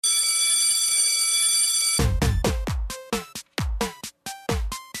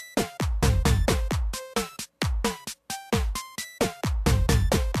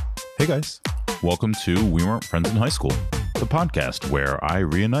Hey guys, welcome to We Weren't Friends in High School, the podcast where I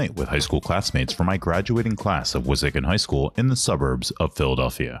reunite with high school classmates from my graduating class of Wissahickon High School in the suburbs of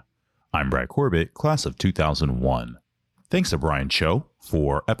Philadelphia. I'm Brad Corbett, class of 2001. Thanks to Brian Cho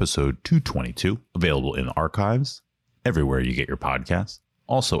for episode 222, available in the archives, everywhere you get your podcasts,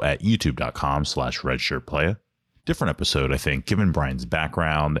 also at youtube.com/redshirtplaya. Different episode, I think, given Brian's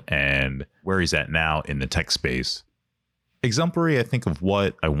background and where he's at now in the tech space. Exemplary, I think, of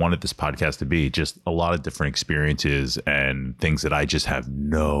what I wanted this podcast to be. Just a lot of different experiences and things that I just have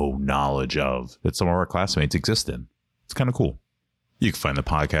no knowledge of that some of our classmates exist in. It's kind of cool. You can find the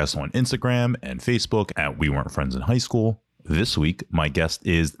podcast on Instagram and Facebook at We Weren't Friends in High School. This week, my guest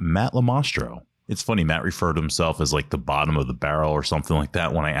is Matt Lamastro. It's funny, Matt referred to himself as like the bottom of the barrel or something like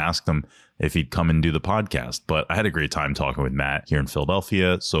that when I asked him if he'd come and do the podcast. But I had a great time talking with Matt here in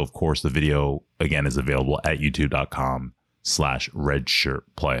Philadelphia. So, of course, the video, again, is available at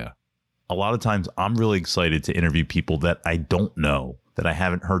youtube.com/redshirtplaya. A lot of times I'm really excited to interview people that I don't know, that I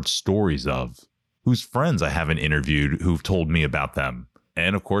haven't heard stories of, whose friends I haven't interviewed who've told me about them.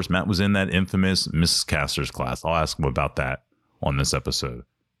 And, of course, Matt was in that infamous Mrs. Castor's class. I'll ask him about that on this episode.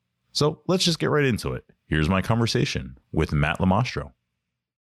 So let's just get right into it. Here's my conversation with Matt Lamastro.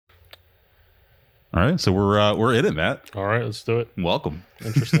 All right, so we're in it, Matt. All right, let's do it. Welcome.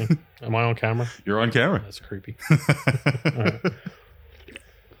 Interesting. Am I on camera? You're on camera. That's creepy. All right.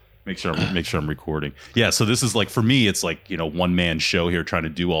 Make sure I'm recording. Yeah, so this is like, for me, it's like, one man show here trying to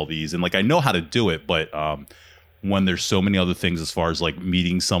do all these, and like I know how to do it, but when there's so many other things as far as like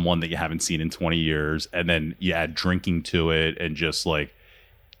meeting someone that you haven't seen in 20 years, and then you add drinking to it, and just like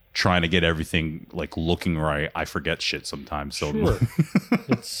trying to get everything like looking right, I forget shit sometimes. So sure.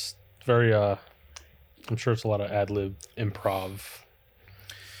 It's very I'm sure it's a lot of ad-lib improv.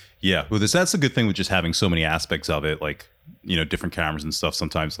 Yeah, well, that's a good thing with just having so many aspects of it, like different cameras and stuff.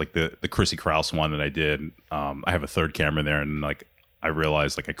 Sometimes like the Chrissy Krause one that I did, I have a third camera there, and like I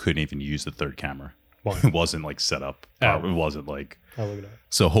realized like I couldn't even use the third camera. Why? It wasn't like set up. Oh. It wasn't like. Oh, look at that.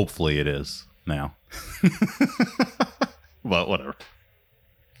 So hopefully it is now. But whatever.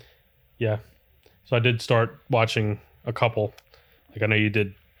 Yeah. So I did start watching a couple. Like I know you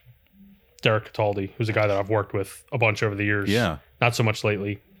did Derek Cataldi, who's a guy that I've worked with a bunch over the years. Yeah. Not so much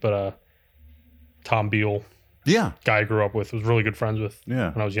lately, but Tom Beal. Yeah. Guy I grew up with, was really good friends with when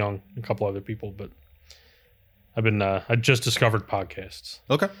Yeah. I was young. A couple other people, but I've been I just discovered podcasts.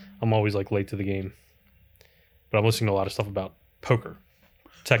 Okay. I'm always like late to the game. But I'm listening to a lot of stuff about poker.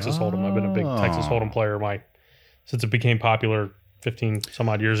 Texas Hold'em. I've been a big Texas Hold'em player since it became popular 15 some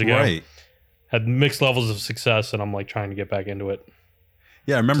odd years ago. Right. Had mixed levels of success, and I'm like trying to get back into it.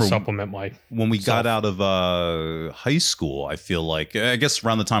 Yeah, I remember to supplement my when we got out of high school, I feel like, I guess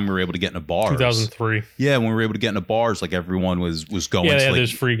around the time we were able to get into bars. 2003. Yeah, when we were able to get into bars, like everyone was going Yeah, to like,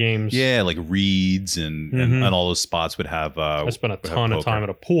 there's free games. yeah, like Reeds and all those spots would have I spent a ton of time at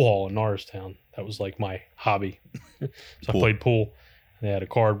a pool hall in Norristown. That was like my hobby. So I played pool. They had a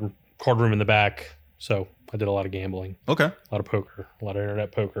card room in the back. So I did a lot of gambling, Okay. a lot of poker, a lot of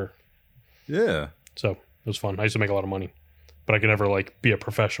internet poker. Yeah. So it was fun. I used to make a lot of money, but I could never like be a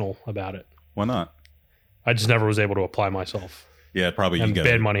professional about it. Why not? I just never was able to apply myself. Yeah, probably And you got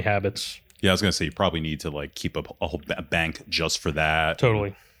bad money habits. Yeah, I was gonna say you probably need to like keep a whole bank just for that.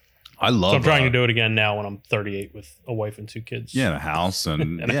 Totally. I love. So I'm trying to do it again now when I'm 38 with a wife and 2 kids. Yeah, in a house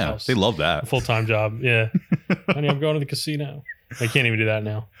and In a yeah, house. they love A that. full-time job. Yeah. Honey, I'm going to the casino. I can't even do that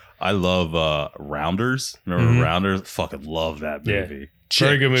now. I love Rounders. Remember Mhm. Rounders? Fucking love that Yeah. movie.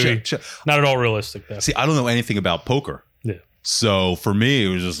 Very good movie. Check. Not at all realistic though. See, I don't know anything about poker. Yeah. So for me, it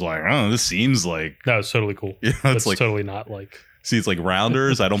was just like, oh, this seems like, No, it's totally cool. yeah, But it's like, totally not like. see, it's like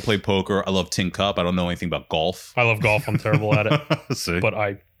Rounders. I don't play poker. I love Tin Cup. I don't know anything about golf. I love golf. I'm terrible at it. See? But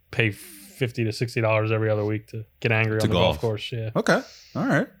I pay $50 to $60 every other week to get angry on the golf course. Yeah. Okay. All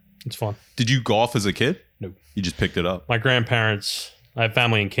right. It's fun. Did you golf as a kid? No. You just picked it up. My grandparents, I have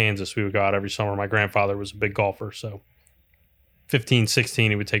family in Kansas. We would go out every summer. My grandfather was a big golfer. So 15,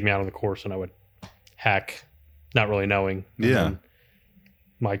 16, he would take me out on the course and I would hack, not really knowing. And Yeah. then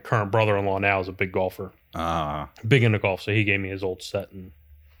my current brother-in-law now is a big golfer, Ah. big into golf. So he gave me his old set and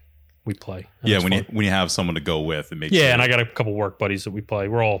we play. And Yeah, it's when fun. you have someone to go with, it makes Yeah, and I got a couple work buddies that we play.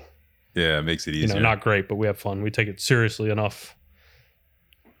 We're all, it makes it easier. not great, but we have fun. We take it seriously enough.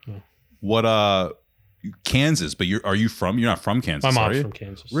 What Kansas, but you're not from Kansas, My are mom's you? from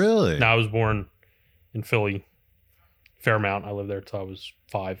Kansas. Really? No, I was born in Philly, Fairmount. I lived there till I was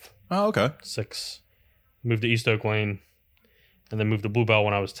 5, Oh, okay. 6. Moved to East Oak Lane, and then moved to Bluebell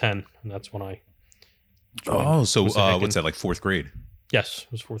when I was 10, and that's when I. Oh, so Wissahickon. what's that, like 4th grade? Yes,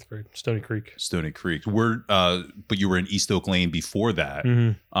 it was 4th grade. Stony Creek. Stony Creek. But you were in East Oak Lane before that.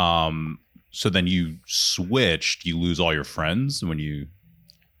 Mm-hmm. So then you switched. You lose all your friends when you.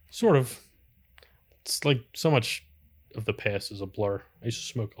 Sort of. It's like so much of the past is a blur. I used to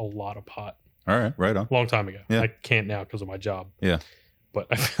smoke a lot of pot. All right, right on. A long time ago. Yeah. I can't now because of my job. Yeah. But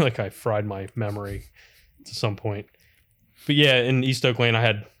I feel like I fried my memory to some point. But yeah, in East Oak Lane, I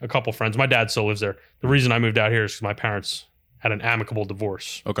had a couple friends. My dad still lives there. The reason I moved out here is because my parents had an amicable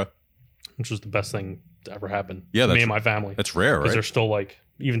divorce. Okay. Which was the best thing to ever happen Yeah, to me and my family. That's rare, right? Because they're still like,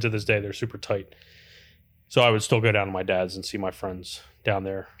 even to this day, they're super tight. So I would still go down to my dad's and see my friends down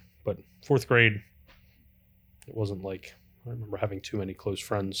there. But 4th grade, it wasn't like, I don't remember having too many close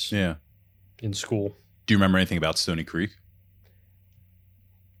friends in school. Do you remember anything about Stony Creek?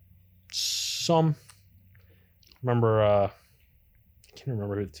 Some. Remember, I can't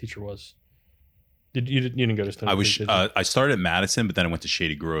remember who the teacher was. You didn't go to Stony Creek, did you? I started at Madison, but then I went to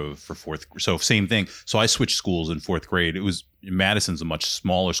Shady Grove for 4th. So same thing. So I switched schools in 4th grade. It was Madison's a much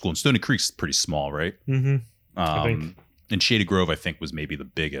smaller school, and Stony Creek's pretty small, right? Mm-hmm. I think. And Shady Grove, I think, was maybe the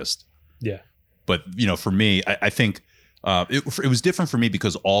biggest. Yeah. But for me, I think it was different for me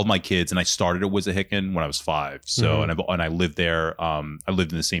because all of my kids, and I started at Wissahickon when I was 5. So and I lived there. I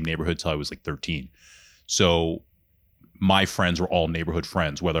lived in the same neighborhood till I was like 13. So my friends were all neighborhood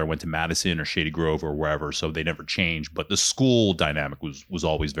friends, whether I went to Madison or Shady Grove or wherever. So they never changed. But the school dynamic was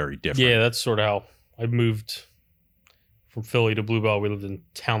always very different. Yeah, that's sort of how I moved from Philly to Bluebell. We lived in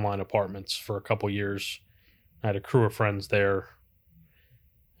town line apartments for a couple years. I had a crew of friends there.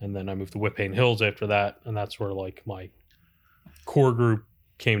 And then I moved to Whippane Hills after that. And that's where like my core group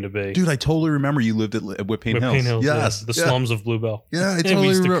came to be. Dude, I totally remember you lived at Whippane Hills. Yes. Yeah, the slums of Bluebell. Yeah, I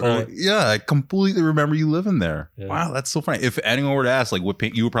totally remember. Yeah, I completely remember you living there. Yeah. Wow, that's so funny. If anyone were to ask, like,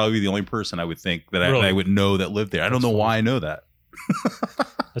 Whippane, you would probably be the only person I would think that I would know that lived there. I don't know why I know that.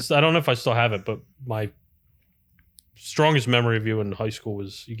 I don't know if I still have it, but my strongest memory of you in high school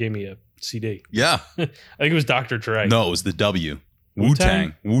was you gave me a CD. Yeah. I think it was Dr. Dre. No, it was the W.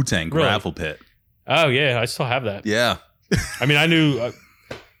 Wu-Tang Gravel Pit. Oh, yeah. I still have that. Yeah. I mean, I knew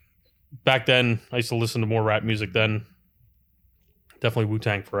back then, I used to listen to more rap music then. Definitely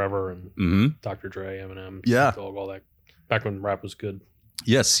Wu-Tang Forever and Dr. Dre, Eminem, Snoop Dogg, all that. Back when rap was good.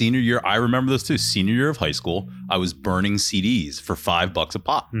 Yeah, senior year. I remember this too. Senior year of high school, I was burning CDs for $5 a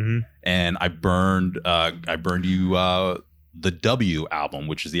pop. And I burned you the W album,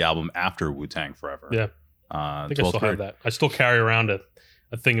 which is the album after Wu-Tang Forever. Yeah. I think I still have that. I still carry around a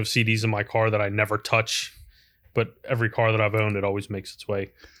thing of CDs in my car that I never touch, but every car that I've owned, it always makes its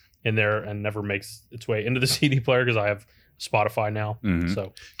way in there and never makes its way into the CD player because I have Spotify now.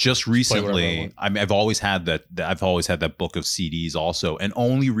 So just recently, I've always had that. I've always had that book of CDs also, and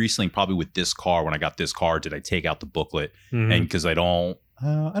only recently, probably with this car, when I got this car, did I take out the booklet, and because I don't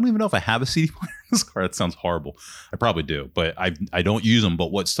even know if I have a CD player in this car. That sounds horrible. I probably do, but I don't use them.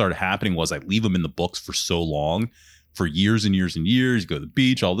 But what started happening was I leave them in the books for so long, for years and years and years. You go to the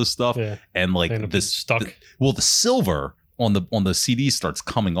beach, all this stuff, and like this stuck. The silver on the CD starts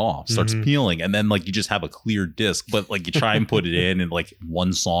coming off, starts peeling, and then like you just have a clear disc. But like you try and put it in, and like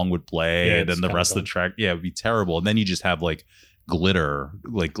one song would play, and then the rest of the track, it'd be terrible. And then you just have like glitter,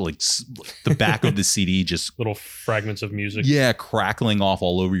 like the back of the CD, just little fragments of music, crackling off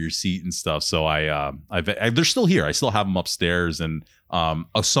all over your seat and stuff. So they're still here. I still have them upstairs, and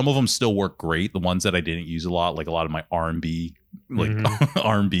some of them still work great. The ones that I didn't use a lot, like a lot of my R&B, like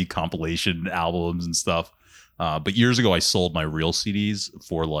R&B compilation albums and stuff. But years ago, I sold my real CDs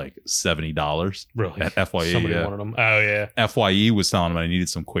for like $70. Really? At FYE. Somebody wanted them. Oh yeah. FYE was telling them I needed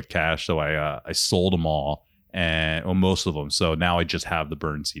some quick cash, so I sold them all. Most of them. So now I just have the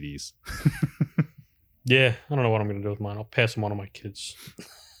burned CDs. Yeah, I don't know what I'm going to do with mine. I'll pass them on to my kids.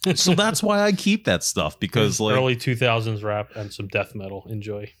 So that's why I keep that stuff, because like early 2000s rap and some death metal.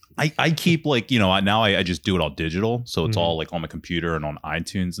 Enjoy. I keep like, now I just do it all digital. So it's all like on my computer and on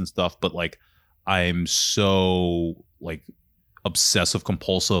iTunes and stuff. But like I'm so like obsessive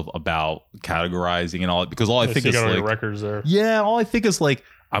compulsive about categorizing and all that, because all I think is like records there. Yeah, all I think is like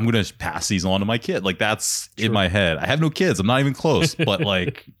I'm going to pass these on to my kid. Like that's in my head. I have no kids. I'm not even close, but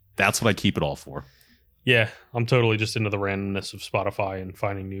like that's what I keep it all for. Yeah, I'm totally just into the randomness of Spotify and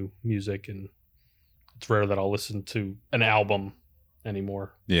finding new music, and it's rare that I'll listen to an album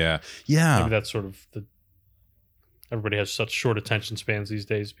anymore. Yeah. Maybe that's sort of everybody has such short attention spans these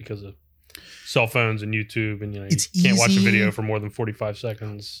days because of cell phones and YouTube, and It's you can't watch a easy. video for more than 45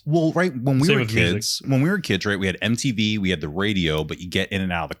 seconds. Well, right when we Same were with kids, right, we had MTV, we had the radio, but you get in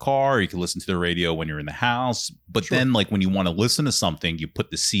and out of the car, you can listen to the radio when you're in the house. But Sure. then, like when you want to listen to something, you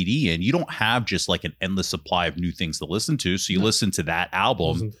put the CD in. You don't have just like an endless supply of new things to listen to, so you No. listen to that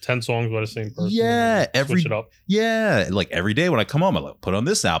album. Listen to 10 songs by the same person. Yeah, and switch it up. Yeah, like every day when I come home, I like, put on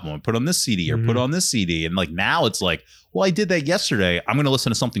this album, and put on this CD, or put Mhm. on this CD, and like now it's like, well, I did that yesterday. I'm going to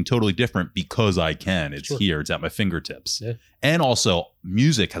listen to something totally different because I can. It's Sure. here. It's at my fingertips. Yeah. And also,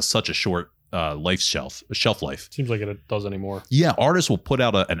 music has such a short shelf life. Seems like it does anymore. Yeah, artists will put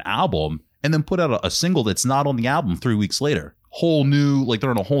out an album and then put out a single that's not on the album 3 weeks later. Whole new, like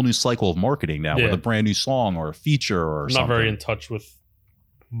they're in a whole new cycle of marketing now with Yeah. a brand new song or a feature or I'm something. not very in touch with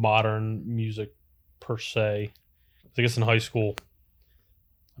modern music per se. I guess in high school,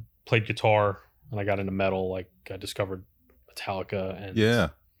 I played guitar and I got into metal. Like I discovered Metallica and Yeah.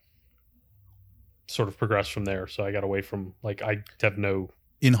 sort of progressed from there. So I got away from like I have no.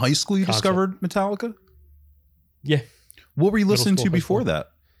 In high school, you Concept. discovered Metallica? Yeah, What were you Middle listening school, to high before school. that?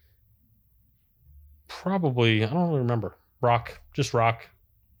 probably I don't really remember. Rock, just rock,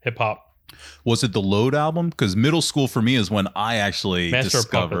 hip hop. Was it the Load album? Because middle school for me is when I actually Master of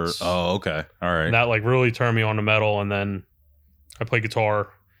discovered. Puppets. Oh, okay. All right. And that like really turned me on to metal. And then I played guitar.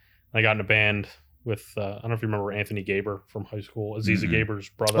 I got in a band with I don't know if you remember Anthony Gaber from high school, Aziza Mhm. Gaber's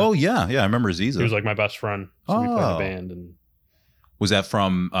brother. Oh, yeah. Yeah. I remember Aziza. He was like my best friend. So we played in Oh. a band. And Was that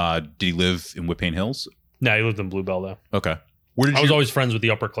from, did he live in Whippane Hills? no, he lived in Bluebell though. Okay. Where did I you? was always friends with the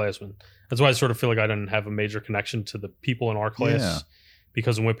upperclassmen. That's why I sort of feel like I didn't have a major connection to the people in our class Yeah.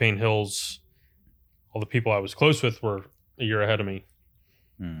 because in Whippane Hills, all the people I was close with were a year ahead of me.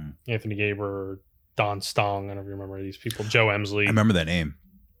 Hmm. Anthony Gaber, Don Stong, I don't know if you remember these people. Joe Emsley, I remember that name.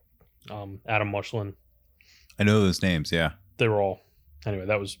 Adam Mushlin. I know those names. Yeah. They were all anyway.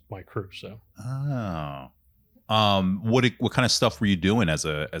 That was my crew. So Oh. What kind of stuff were you doing as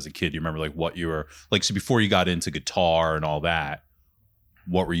a kid? You remember like what you were like? So before you got into guitar and all that,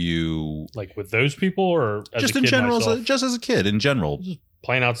 what were you like with those people or as just a in kid general? myself? Just as a kid in general. Just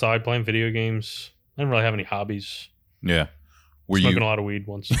playing outside, playing video games. I didn't really have any hobbies. Yeah. Were Smoking you? a lot of weed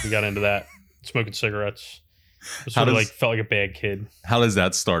once we got into that. Smoking cigarettes. I How sort of does- like felt like a bad kid. How does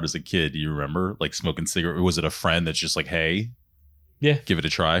that start as a kid? Do you remember like smoking cigarette? Was it a friend that's just like, hey, Yeah, give it a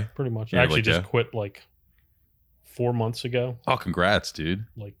try? pretty much. Yeah, I actually like, just yeah. quit like 4 months ago, Oh, congrats, dude.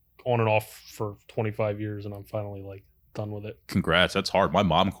 like on and off for 25 years, and I'm finally like done with it. Congrats. That's hard. My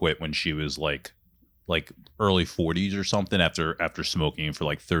mom quit when she was like early 40s or something after smoking for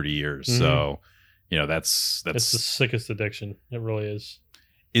like 30 years. Mhm. So, you know, that's It's the sickest addiction. It really is.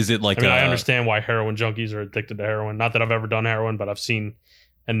 is it like I mean, I understand why heroin junkies are addicted to heroin. Not that I've ever done heroin, but I've seen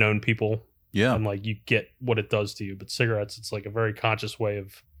and known people, yeah. and like you get what it does to you. But cigarettes, it's like a very conscious way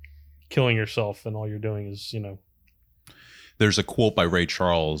of killing yourself, and all you're doing is, There's a quote by Ray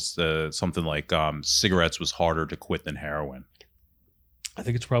Charles, something like cigarettes was harder to quit than heroin. I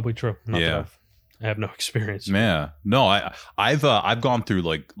think it's probably true. Not Yeah. that I have no experience. Yeah, no, I've gone through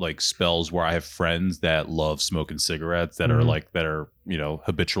like spells where I have friends that love smoking cigarettes that are Mhm. you know,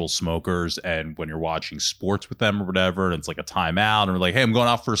 habitual smokers, and when you're watching sports with them or whatever, and it's like a timeout, and we're like, hey, I'm going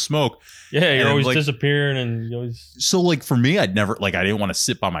out for a smoke. Yeah, you're And, always like- disappearing, and you always So like for me, I'd never like I didn't want to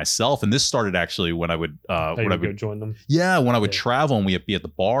sit by myself, and this started actually when I would you go join them. when I would Yeah. travel and we'd be at the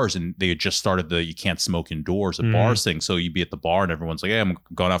bars, and they had just started the you can't smoke indoors at Mhm. bars thing. So you'd be at the bar and everyone's like, hey, I'm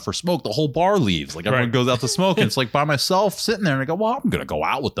going out for a smoke. The whole bar leaves. Like everyone Right. goes out to smoke. And it's like by myself sitting there, and I go, well, I'm going to go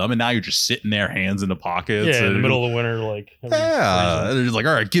out with them. And now you're just sitting there, hands in the pockets. Yeah, in and the middle of the winter, like everything's yeah. freezing. And they're just like,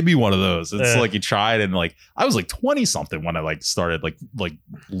 all right, give me one of those. It's Yeah. like you tried, and like I was like 20 something when I like started like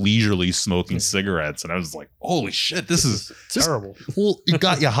leisurely smoking Yeah. cigarettes. And I was like, holy shit, this is terrible. well, it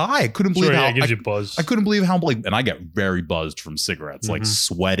got you high. I couldn't believe Sure, yeah, how it gives you buzz. I couldn't believe how like, and I get very buzzed from cigarettes, like Mhm.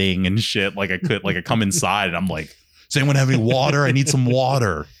 sweating and shit. Like I come inside and I'm like, does anyone have any water? I need some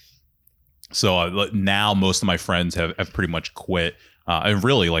water. So now most of my friends have pretty much quit. And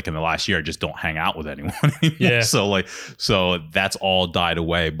really, like in the last year, I just don't hang out with anyone anymore. Yeah. So that's all died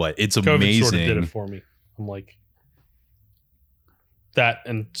away. But it's COVID amazing. sort of did it for me. I'm like that,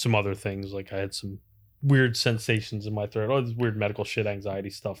 and some other things. Like I had some weird sensations in my throat. All this weird medical shit, anxiety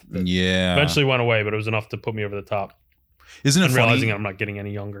stuff. That Yeah. eventually went away, but it was enough to put me over the top. Isn't it And funny? realizing I'm not getting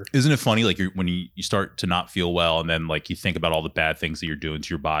any younger. Isn't it funny, like when you start to not feel well, and then like you think about all the bad things that you're doing to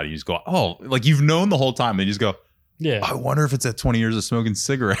your body, you just go, oh, like you've known the whole time, and you just go, Yeah, I wonder if it's at 20 years of smoking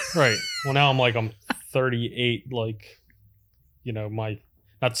cigarettes. right. Well, now I'm 38. Like, my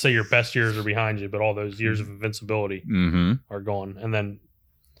not to say your best years are behind you, but all those years of invincibility Mm-hmm. are gone. And then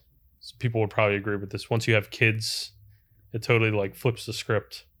people would probably agree with this. Once you have kids, it totally like flips the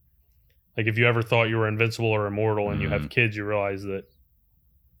script. Like if you ever thought you were invincible or immortal and you have kids, you realize that,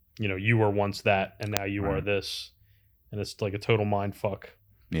 you were once that and now you are this. And it's like a total mind fuck.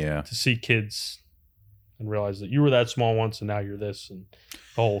 Yeah. To see kids and realize that you were that small once and now you're this, and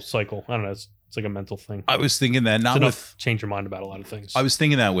the whole cycle. I don't know. It's like a mental thing. I was thinking that change your mind about a lot of things. I was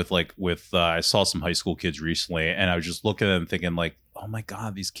thinking that with I saw some high school kids recently, and I was just looking at them thinking like, oh my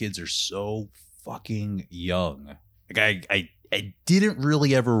God, these kids are so fucking young. Like I didn't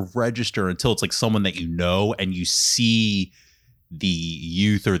really ever register until it's like someone that and you see the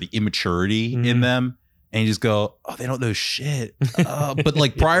youth or the immaturity in them, and you just go, oh, they don't know shit. But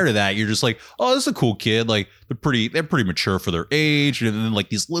like prior to that, you're just like, oh, this is a cool kid. Like they're pretty mature for their age. And then like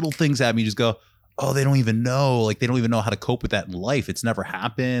these little things happen, you just go, oh, they don't even know. Like they don't even know how to cope with that in life. It's never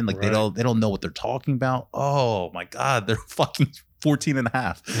happened. Like they don't know what they're talking about. Oh my God, they're fucking 14 and a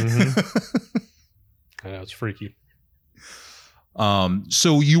half. I know, it's freaky.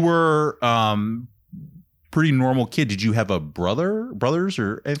 So you were pretty normal kid. Did you have a brothers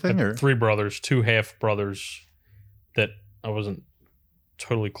or anything? Or 3 brothers, 2 half brothers that I wasn't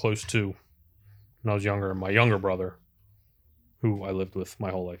totally close to when I was younger. And my younger brother, who I lived with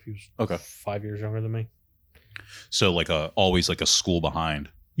my whole life, he was 5 years younger than me. So like always like a school behind.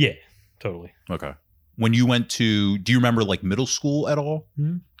 Yeah, totally. Okay. When you went to, do you remember like middle school at all?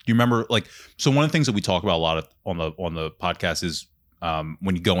 Mm-hmm. Do you remember so one of the things that we talk about a lot on the podcast is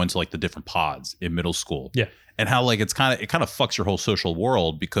when you go into like the different pods in middle school. Yeah. And how like it kind of fucks your whole social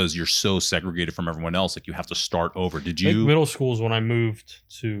world because you're so segregated from everyone else. Like you have to start over. Did you? I think middle school is when I moved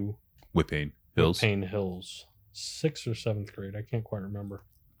to Whippane Hills. 6th or 7th grade. I can't quite remember.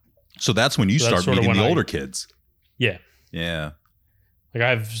 So that's when you start meeting the older kids. Yeah. Yeah. Like I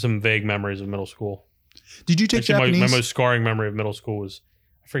have some vague memories of middle school. Did you take Japanese? My most scarring memory of middle school was,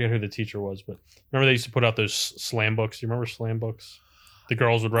 I forget who the teacher was, but remember they used to put out those slam books. Do you remember slam books? The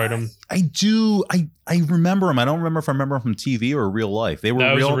girls would write them. I do. I remember them. I don't remember if I remember them from TV or real life. They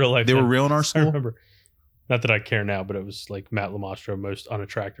were real life. They were real in our school. I remember. Not that I care now, but it was like Matt Lamastro, most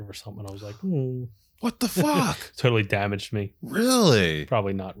unattractive or something. I was like, what the fuck? Totally damaged me. Really?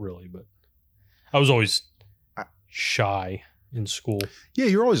 Probably not really, but I was always shy in school. Yeah,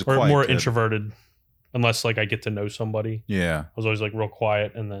 you're always a quiet more kid. Introverted, unless like I get to know somebody. Yeah, I was always like real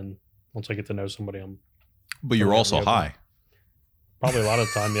quiet, and then once I get to know somebody, I'm. But you're also high. Probably a lot of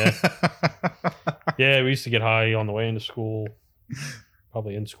the time, yeah. Yeah, we used to get high on the way into school.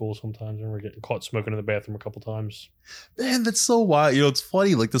 Probably in school sometimes. I remember getting caught smoking in the bathroom a couple times. Man, that's so wild. It's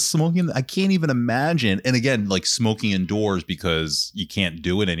funny. Like the smoking, I can't even imagine. And again, like smoking indoors because you can't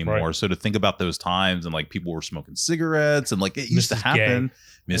do it anymore. Right. So to think about those times and like people were smoking cigarettes and like it used to happen.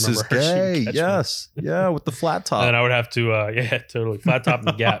 Mrs. Gay, yes. Yeah, with the flat top. And then I would have to, totally. Flat top and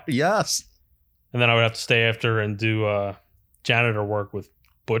the Gap. Yes. And then I would have to stay after and do janitor work with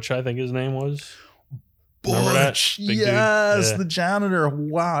Butch, I think his name was. Butch, yes, yeah. The janitor.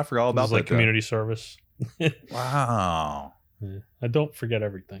 Wow, I forgot all about that. Like community service. Wow. Yeah. I don't forget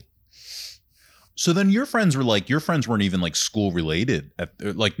everything. So then your friends weren't even like school related,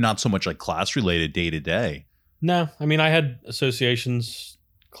 like not so much like class related day to day. No, I mean I had associations,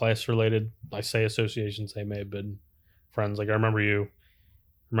 class related. I say associations, they may have been friends. Like I remember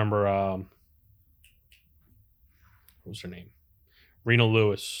what was her name? Rena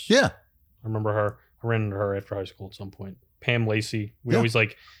Lewis. Yeah. I remember her. I ran into her after high school at some point. Pam Lacey. We always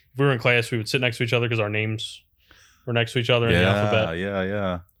if we were in class, we would sit next to each other because our names were next to each other in the alphabet.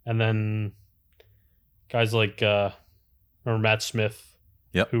 Yeah. And then guys like remember Matt Smith,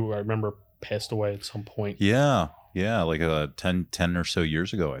 who I remember passed away at some point. Yeah, like 10 or so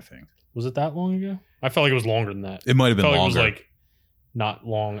years ago, I think. Was it that long ago? I felt like it was longer than that. It might have been longer. Like it was like not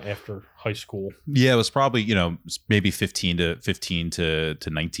long after high school. Yeah, it was probably maybe 15 to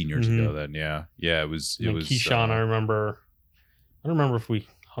 19 years ago. Then it was. Keyshawn, I remember. I don't remember if we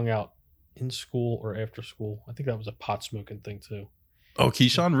hung out in school or after school. I think that was a pot smoking thing too. Oh,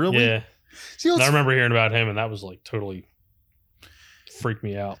 Keyshawn, really? Yeah. I remember hearing about him, and that was like totally freaked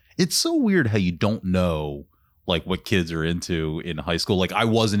me out. It's so weird how you don't know like what kids are into in high school. Like I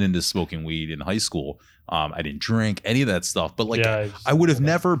wasn't into smoking weed in high school. I didn't drink any of that stuff, but like I would have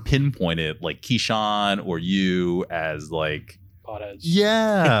never pinpointed like Keyshawn or you as like potheads.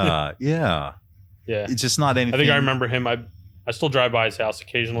 Yeah. Yeah. It's just not anything. I think I remember him. I still drive by his house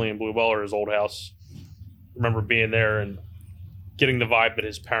occasionally in Bluebell or his old house. I remember being there and getting the vibe that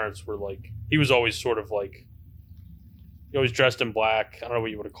his parents were like, he was always sort of like, he always dressed in black. I don't know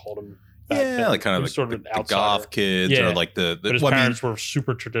what you would have called him. Yeah, like kind of like sort of the goth kids or like the but his parents were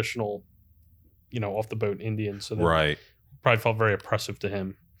super traditional, off the boat Indians. So right. Probably felt very oppressive to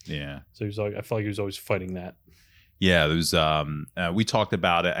him. Yeah. So he was like, I felt like he was always fighting that. Yeah, there was we talked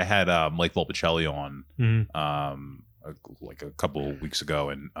about it. I had Mike Volpicelli on like a couple of weeks ago,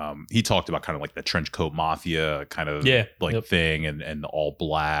 and he talked about kind of like the trench coat mafia kind of thing, and the all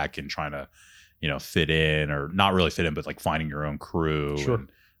black and trying to, you know, fit in, or not really fit in, but like finding your own crew. Sure.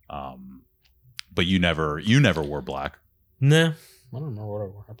 And, but you never wore black. Nah, I don't remember what I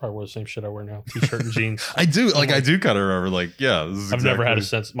wore. I probably wore the same shit I wear now: t-shirt and jeans. I do kind of remember. Like, yeah, this is I've never had a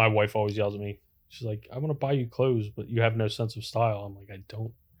sense. My wife always yells at me. She's like, "I want to buy you clothes, but you have no sense of style." I'm like, "I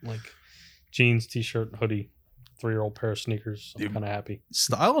don't like jeans, t-shirt, hoodie, 3-year-old pair of sneakers." I'm kind of happy.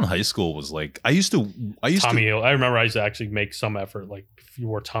 Style in high school was like I used Tommy Hill. I remember I used to actually make some effort. Like if you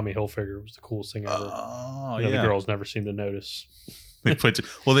wore Tommy Hilfiger, it was the coolest thing ever. Oh, The girls never seemed to notice.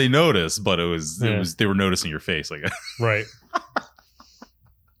 They noticed, but it was they were noticing your face, like right.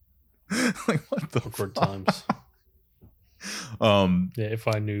 Like what the awkward fuck? times. Yeah, if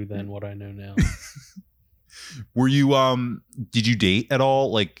I knew then what I know now. Were you did you date at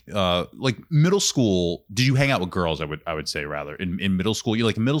all? Like middle school, did you hang out with girls? I would say rather in middle school. You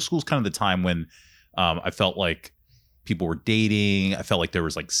like middle school is kind of the time when I felt like people were dating. I felt like there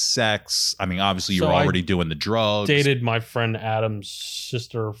was like sex. I mean, obviously you were already doing the drugs. Dated my friend Adam's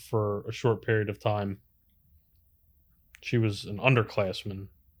sister for a short period of time. She was an underclassman.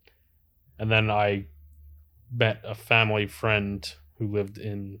 And then I met a family friend who lived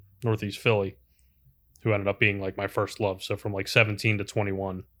in Northeast Philly, who ended up being like my first love. So from like 17 to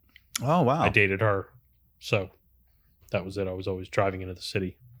 21. Oh, wow. I dated her. So that was it. I was always driving into the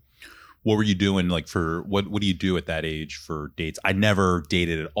city. What were you doing like for what do you do at that age for dates? I never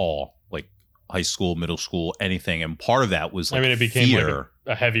dated at all, like high school, middle school, anything. And part of that was like, it became fear.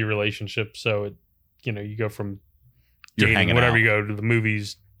 like a heavy relationship. So it, you go from You're dating, hanging whatever out. you go to the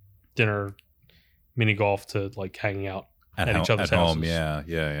movies, dinner, mini golf, to like hanging out at each other's houses. home. Yeah.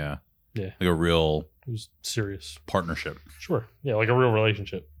 Yeah. Like a real It was serious. partnership. Sure. Yeah, like a real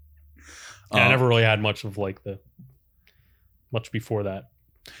relationship. Yeah, I never really had much of like much before that.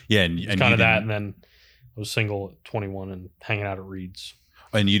 Yeah, and Kind of that, and then I was single at 21 and hanging out at Reed's.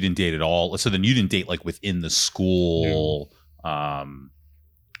 And you didn't date at all. So then you didn't date like within the school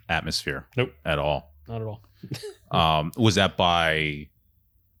atmosphere. Nope. At all. Not at all. Was that by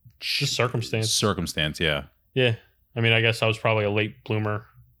Just circumstance. Circumstance, yeah. Yeah. I mean, I guess I was probably a late bloomer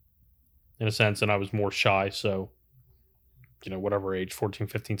in a sense, and I was more shy. So, whatever age, 14,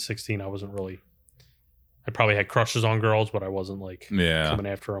 15, 16, I wasn't really. I probably had crushes on girls, but I wasn't like coming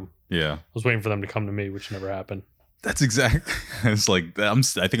after them. Yeah. I was waiting for them to come to me, which never happened. That's exactly. It's like I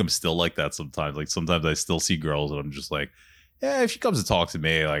think I'm still like that sometimes. Like sometimes I still see girls and I'm just like, yeah, if she comes to talk to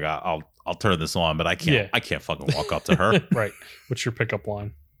me, like I'll turn this on, but I can't. Yeah. I can't fucking walk up to her. Right. What's your pickup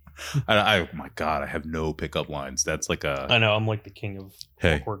line? Oh my God, I have no pickup lines. That's like I know. I'm like the king of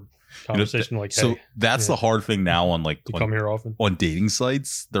awkward conversation. Like, so hey, that's the hard thing now on like you come here often? On dating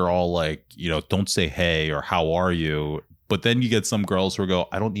sites. They're all like, don't say hey or how are you. But then you get some girls who go,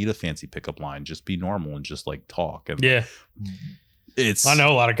 I don't need a fancy pickup line. Just be normal and just like talk. And yeah, I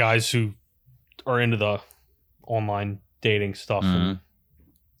know a lot of guys who are into the online dating stuff. Mm-hmm. And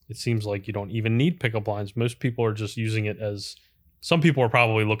it seems like you don't even need pickup lines. Most people are just using it as. Some people are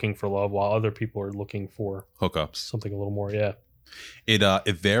probably looking for love, while other people are looking for hookups, something a little more. Yeah,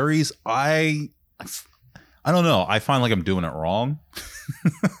 it varies. I don't know. I find like I'm doing it wrong.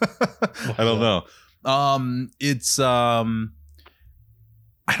 I don't know. It's I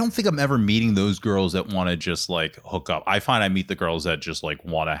don't think I'm ever meeting those girls that want to just like hook up. I find I meet the girls that just like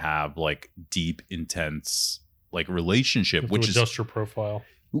want to have like deep, intense like relationship, which is adjust your profile.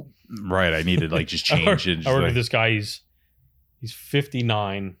 Right. I need to like just change it. I work with this guy. He's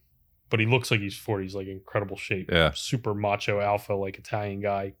 59, but he looks like he's 40. He's like in incredible shape. Yeah. Super macho alpha, like Italian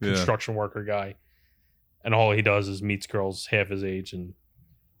guy, construction worker guy. And all he does is meets girls half his age and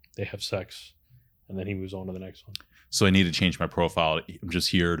they have sex. And then he moves on to the next one. So I need to change my profile. I'm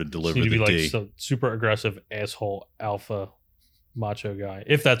just here to deliver you need the to be D. like some super aggressive asshole alpha macho guy.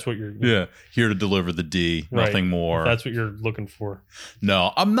 If that's what you're here to deliver the D, right. Nothing more. If that's what you're looking for.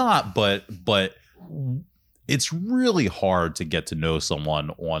 No, I'm not, but it's really hard to get to know someone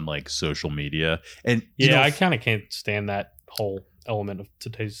on like social media. And I kind of can't stand that whole element of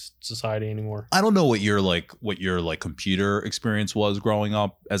today's society anymore. I don't know what your computer experience was growing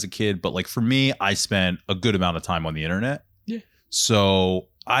up as a kid, but like for me, I spent a good amount of time on the internet. Yeah. So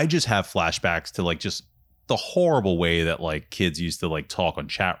I just have flashbacks to like just the horrible way that like kids used to like talk on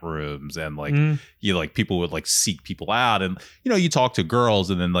chat rooms and like you like people would like seek people out, and you talk to girls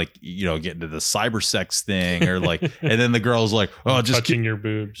and then like get into the cyber sex thing or like and then the girl's like, oh, just touching your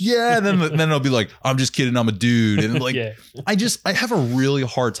boobs. Yeah, and then it'll be like, I'm just kidding, I'm a dude. And like Yeah. I have a really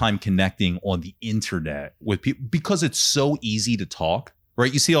hard time connecting on the internet with people because it's so easy to talk.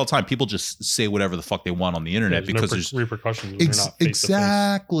 Right, you see all the time people just say whatever the fuck they want on the internet because there's repercussions. When you're not face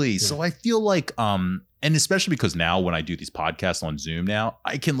exactly. to face. So I feel like and especially because now when I do these podcasts on Zoom now,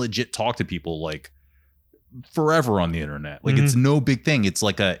 I can legit talk to people like forever on the internet. Like it's no big thing. It's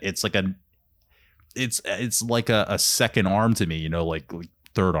like a second arm to me, like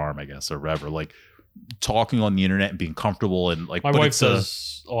third arm, I guess, or whatever. Like talking on the internet and being comfortable and like my wife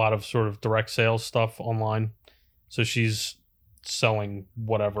does a lot of sort of direct sales stuff online, so she's selling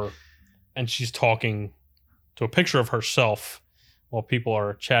whatever, and she's talking to a picture of herself while people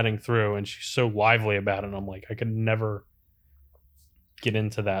are chatting through, and she's so lively about it. And I'm like, I could never get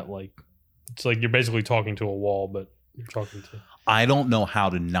into that. Like, it's like you're basically talking to a wall, but you're talking to. I don't know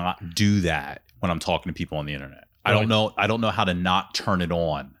how to not do that when I'm talking to people on the internet. Really? I don't know how to not turn it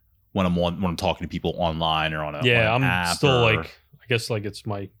on when I'm talking to people online or on a I'm app still like, I guess like it's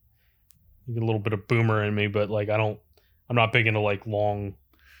my a little bit of boomer in me, but like I'm not big into like long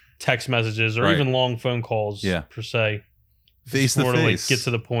text messages or even long phone calls per se. Face to face. To like get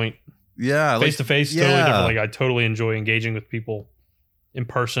to the point. Yeah. Face to face, totally different. Like I totally enjoy engaging with people in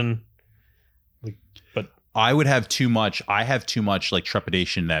person. Like, but I have too much like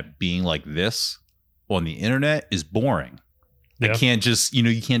trepidation that being like this on the internet is boring. I can't just,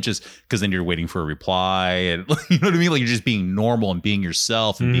 you can't just, because then you're waiting for a reply and you know what I mean? Like you're just being normal and being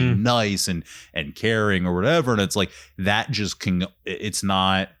yourself and being nice and caring or whatever. And it's like, that just it's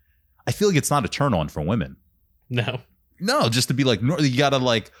not, I feel like it's not a turn on for women. No, just to be like, you gotta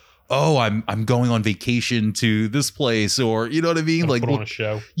like, oh, I'm going on vacation to this place, or you know what I mean? Like put on a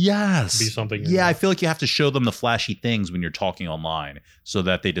show. Yes. Be something. Yeah, I feel like you have to show them the flashy things when you're talking online so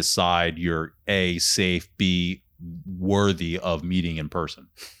that they decide you're A, safe, B, worthy of meeting in person.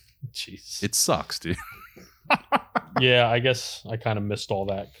 Jeez. It sucks, dude. Yeah, I guess I kind of missed all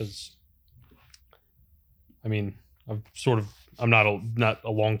that because I mean, I'm not a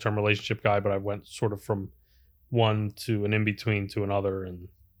long-term relationship guy, but I went sort of from one to an in-between to another, and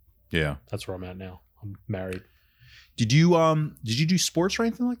that's where I'm at now. I'm married. Did you do sports or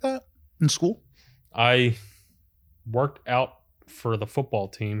anything like that in school? I worked out for the football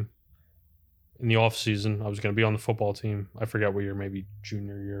team in the off season. I was going to be on the football team. I forgot what year, maybe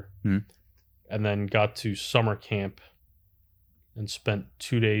junior year. And then got to summer camp and spent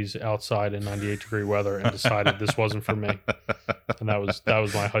 2 days outside in 98-degree weather and decided this wasn't for me. And that was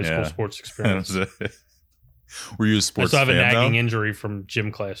my high school sports experience. Were you a sports fan? I have a nagging injury from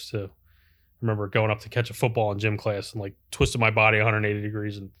gym class too. I remember going up to catch a football in gym class and like twisted my body 180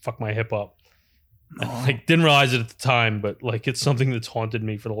 degrees and fucked my hip up. Like didn't realize it at the time, but like it's something that's haunted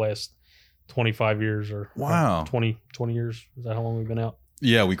me for the last 25 years or 20 years. Is that how long we've been out?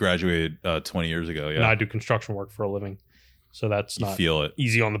 Yeah, we graduated 20 years ago. Yeah, and I do construction work for a living, so that's not feel it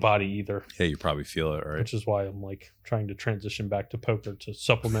easy on the body either. Yeah, you probably feel it, right? Which is why I'm like trying to transition back to poker to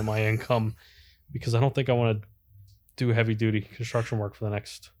supplement my income. Because I don't think I want to do heavy duty construction work for the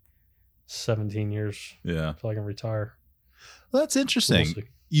next 17 years. Yeah. Until I can retire. Well, that's interesting.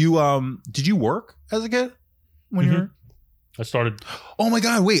 You did you work as a kid when you were? I started. Oh my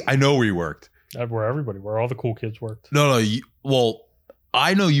God! Wait, I know where you worked. Where all the cool kids worked. No. Well,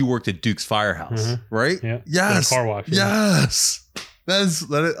 I know you worked at Duke's Firehouse, right? Yeah. Yes. Car wash. Yes.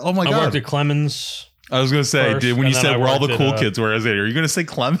 Oh my God! I worked at Clemens. I was gonna say, dude, when you said where all the cool kids were, are you gonna say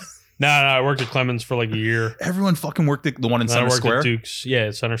Clemens? No, I worked at Clemens for like a year. Everyone fucking worked at the one in Center Square? I worked at Duke's. Yeah,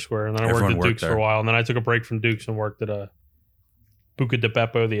 at Center Square. And then I worked at Duke's for a while. And then I took a break from Duke's and worked at a Buca di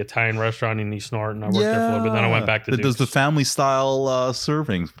Beppo, the Italian restaurant in East Norton. I worked there for a little bit. Then I went back to Duke's. It does the family style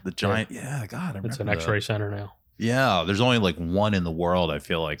servings. The giant. Yeah, God, I remember it's an X-ray center now. Yeah, there's only like one in the world, I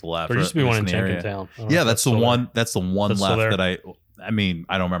feel like, left. There used to be one in Jenkintown. Yeah, that's the one left that I mean,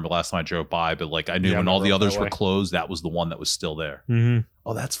 I don't remember the last time I drove by, but like I knew when all the others were closed, that was the one that was still there.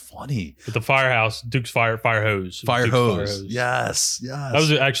 Oh, that's funny. But the firehouse, Duke's Fire Hose. Fire hose. Yes. That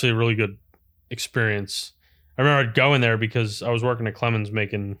was actually a really good experience. I remember I'd go in there because I was working at Clemens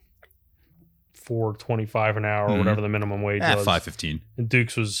making $4.25 an hour or whatever the minimum wage was. $5.15. And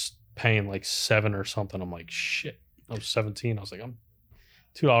Duke's was paying like $7 or something. I'm like, shit. I was 17. I was like, I'm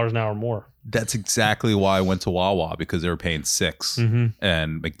 $2 an hour more. That's exactly why I went to Wawa, because they were paying $6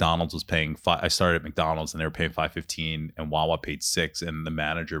 and McDonald's was paying $5. I started at McDonald's and they were paying $5.15 and Wawa paid $6, and the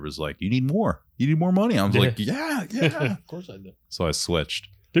manager was like, you need more money. I was like, yeah. Of course I did. So I switched.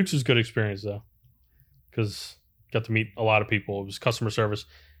 Duke's was a good experience though. because got to meet a lot of people. It was customer service.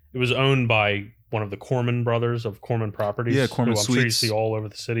 It was owned by one of the Corman brothers of Corman Properties. Yeah, Corman who I'm sure you Suites. see all over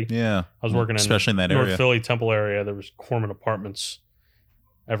the city. Yeah. I was working especially in that North area. Philly, Temple area. There was Corman apartments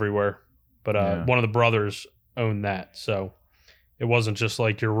everywhere. But Yeah. one of the brothers owned that. So it wasn't just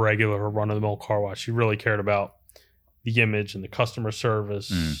like your regular run-of-the-mill car wash. He really cared about the image and the customer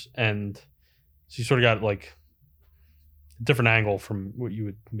service. And so you sort of got like a different angle from what you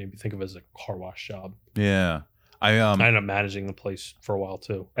would maybe think of as a car wash job. Yeah. I I ended up managing the place for a while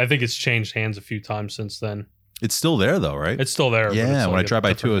too. I think it's changed hands a few times since then. It's still there though, right? It's still there. but Yeah, it's when like I a drive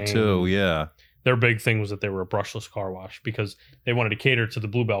by different 202, name. yeah. Their big thing was that they were a brushless car wash because they wanted to cater to the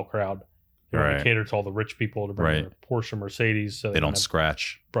Bluebell crowd. They wanted Right. to cater to all the rich people to bring Right. their Porsche, Mercedes, so They don't have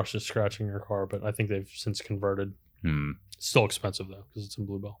scratch. brushes scratching your car. But I think they've since converted. Hmm. It's still expensive though because it's in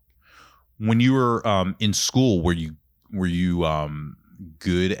Bluebell. When you were in school, were you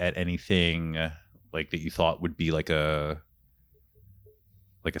good at anything like that you thought would be like a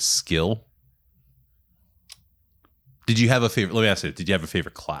skill? Did you have a favorite? Let me ask you. Did you have a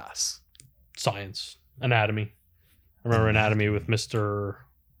favorite class? Science, anatomy. I remember anatomy with Mr.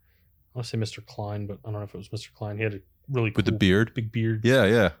 I want to say Mr. Klein, but I don't know if it was Mr. Klein. He had a really cool With the beard? big beard. Yeah,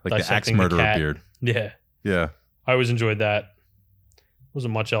 yeah. Like the axe Dissecting the murderer cat. beard. Yeah. Yeah. I always enjoyed that.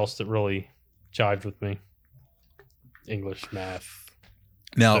 Wasn't much else that really jived with me. English, math,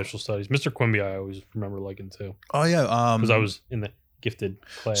 Now, social studies. Mr. Quimby, I always remember liking too, oh yeah. because I was in the gifted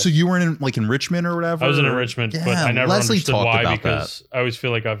class. So you were in like enrichment or whatever? I was in enrichment, but I never Leslie understood talked why about because I always feel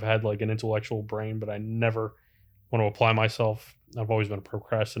like I've had like an intellectual brain, but I never want to apply myself. I've always been a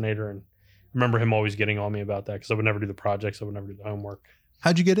procrastinator, and I remember him always getting on me about that because I would never do the projects, I would never do the homework.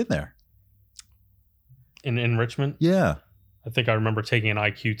 How'd you get in there? In enrichment, Yeah. I think I remember taking an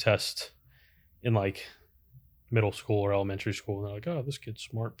IQ test in like middle school or elementary school, and they're like, "Oh, this kid's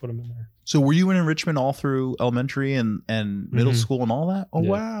smart, put him in there." So were you in enrichment all through elementary and middle Mhm. school and all that? Oh Yeah.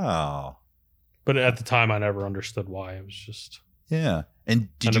 wow. But at the time, I never understood why. It was just Yeah. And I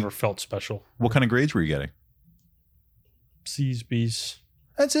did you never felt special. what kind of grades were you getting? C's, B's.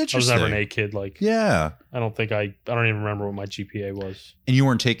 That's I was interesting. never an A kid. Like, Yeah. I don't even remember what my GPA was. And you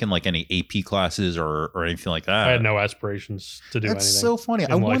weren't taking like any AP classes or anything like that. I had no aspirations to do That's anything. so funny.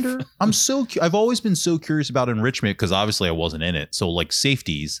 I in life. wonder. I've always been so curious about enrichment because obviously I wasn't in it. So like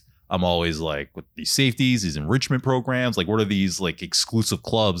safeties, I'm always like, with these safeties, these enrichment programs, like what are these like exclusive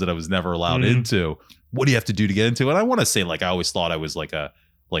clubs that I was never allowed Mhm. into? What do you have to do to get into? And I want to say like I always thought I was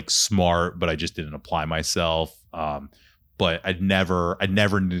like smart, but I just didn't apply myself. But I never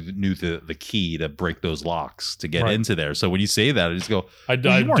knew the key to break those locks to get Right. into there. So when you say that, I just go, I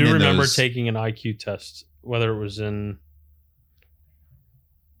Well, you weren't do in remember those- taking an IQ test, whether it was in,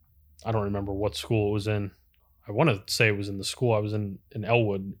 I don't remember what school it was in. I want to say it was in the school I was in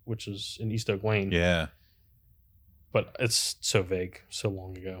Elwood, which is in East Oak Lane. yeah, But it's so vague, so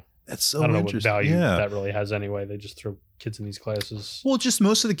long ago. that's so I don't know what interesting. value Yeah. that really has anyway. They just throw kids in these classes. Well, just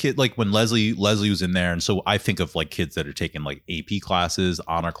most of the kids, like when Leslie was in there, and so I think of like kids that are taking like AP classes,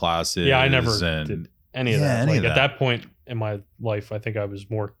 honor classes. Yeah, I never and, did any of Yeah, that. any Like of at that. that point in my life, I think I was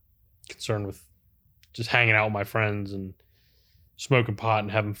more concerned with just hanging out with my friends and smoking pot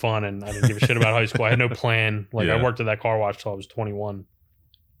and having fun, and I didn't give a shit about high school. I had no plan. Like Yeah. I worked at that car wash till I was 21.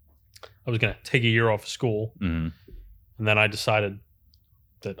 I was gonna take a year off of school, Mhm. and then I decided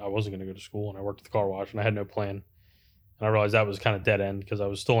that I wasn't gonna go to school, and I worked at the car wash, and I had no plan. And I realized that was kind of dead end because I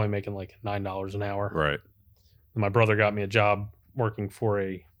was still only making like $9 an hour. Right. And my brother got me a job working for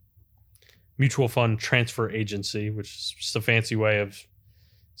a mutual fund transfer agency, which is just a fancy way of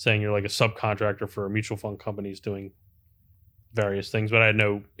saying you're like a subcontractor for a mutual fund companies doing various things. But I had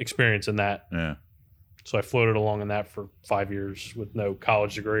no experience in that. Yeah. So I floated along in that for 5 years with no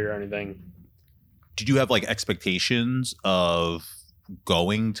college degree or anything. Did you have like expectations of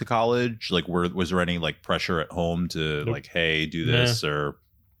going to college? Like, was there any like pressure at home to Nope. like, hey, do this? Or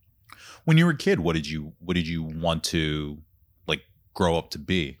when you were a kid, what did you want to like grow up to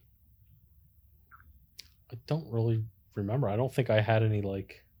be? I don't really remember. I don't think I had any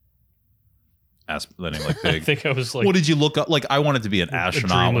like. Any like I big. think I was like. What did you look up? Like, I wanted to be an A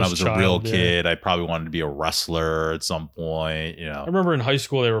astronaut when I was dreamless a real child, yeah. kid. I probably wanted to be a wrestler at some point. You I know, remember in high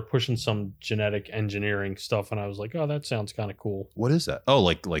school they were pushing some genetic engineering stuff, and I was like, "Oh, that sounds kind of cool." what is that? Oh,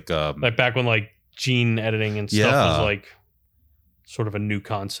 like Like back when like gene editing and stuff Yeah. was like sort of a new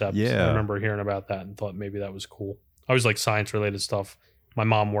concept. Yeah. I remember hearing about that and thought maybe that was cool. I was like science related stuff. My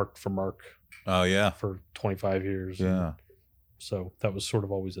mom worked for Merck oh yeah, for 25 years. yeah. So that was sort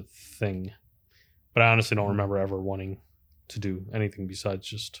of always a thing. But I honestly don't remember ever wanting to do anything besides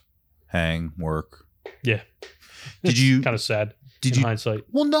just Hang work. yeah. Did you kind of sad. in hindsight.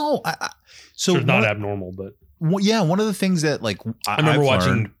 Well, no. So it's not abnormal, but one of the things that like I remember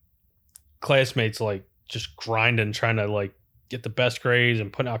watching classmates like just grinding, trying to like get the best grades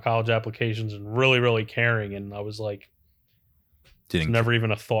and putting out college applications and really, really caring. And I was like, it's never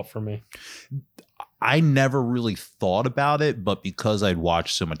even a thought for me. I never really thought about it, but because I'd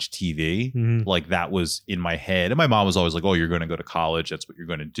watched so much TV, like that was in my head. And my mom was always like, oh, you're going to go to college. That's what you're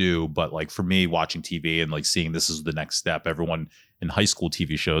going to do. But like for me, watching TV and like seeing this is the next step, everyone in high school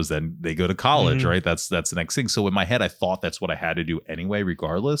TV shows, then they go to college, right? That's the next thing. So in my head, I thought that's what I had to do anyway,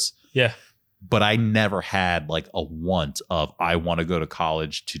 regardless. Yeah. But I never had like a want of, I want to go to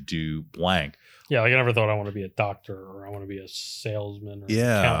college to do blank. Yeah. Like I never thought I want to be a doctor or I want to be a salesman or an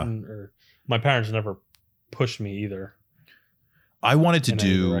accountant, or my parents never pushed me either. I wanted to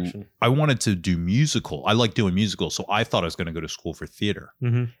do musical. I like doing musicals. So I thought I was going to go to school for theater.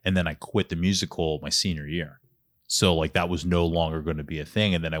 And then I quit the musical my senior year. So like that was no longer going to be a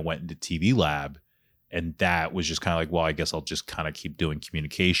thing. And then I went into TV lab, and that was just kind of like, well, I guess I'll just kind of keep doing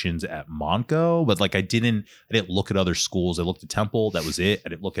communications at Montco. But like I didn't look at other schools. I looked at Temple. That was it. I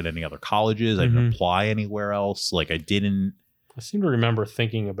didn't look at any other colleges. I didn't apply anywhere else. Like I seem to remember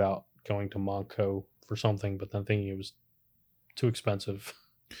thinking about going to Montco for something, but then thinking it was too expensive.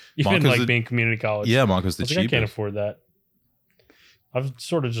 Even like being community college. Yeah, Montco's the cheapest. I can't afford that. I've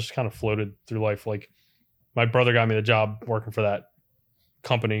sort of just kind of floated through life. Like my brother got me the job working for that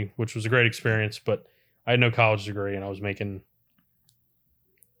company, which was a great experience, but I had no college degree and I was making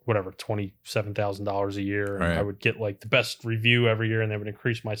whatever, $27,000 a year. And I would get like the best review every year, and they would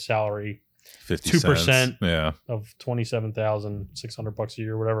increase my salary 2% of $27,600 a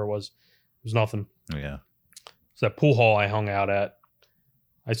year, whatever it was. It was nothing. Yeah. So that pool hall I hung out at,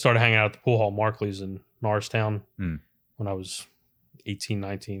 I started hanging out at the pool hall Markley's in Norristown when I was 18,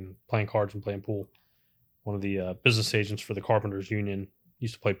 19, playing cards and playing pool. One of the business agents for the Carpenters Union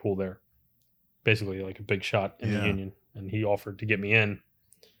used to play pool there. Basically like a big shot in the union. And he offered to get me in.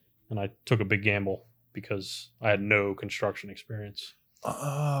 And I took a big gamble because I had no construction experience.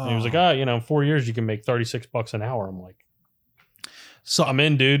 Oh. And he was like, in 4 years you can make $36 an hour. I'm like, so I'm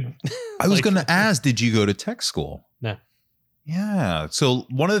in, dude. I was going to ask, did you go to tech school? No. Yeah. So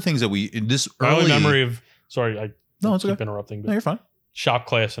one of the things that my only memory of, sorry, it's keep okay. interrupting. But no, you're fine. Shop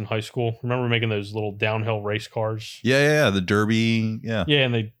class in high school. Remember making those little downhill race cars? Yeah. The Derby. Yeah. Yeah.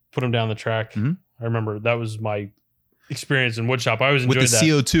 And they put them down the track. I remember that was my experience in woodshop. I always enjoyed with the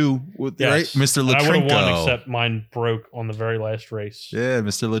that. CO2, right? Mr. Latrinko. I would have won, except mine broke on the very last race. Yeah,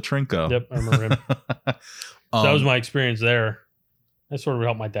 Mr. Latrinko. Yep, I remember him. So that was my experience there. I sort of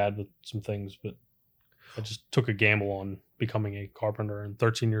helped my dad with some things, but I just took a gamble on becoming a carpenter, and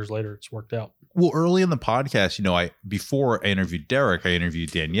 13 years later, it's worked out. Well, early in the podcast, before I interviewed Derek, I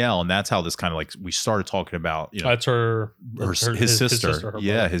interviewed Danielle, and that's how this kind of like we started talking about. That's his sister,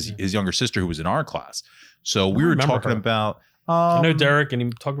 his younger sister who was in our class. So we were talking about. I know Derek, and he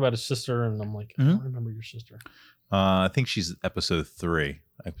talked about his sister, and I'm like, I don't remember your sister. I think she's episode 3,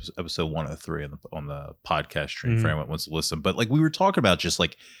 episode 103 on the podcast stream for anyone who wants to listen. But like we were talking about just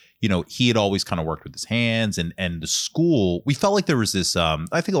like, he had always kind of worked with his hands, and the school, we felt like there was this,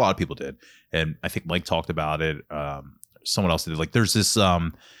 I think a lot of people did. And I think Mike talked about it. Someone else did. Like there's this,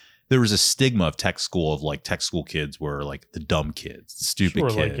 there was a stigma of tech school, of like tech school kids were like the dumb kids, the stupid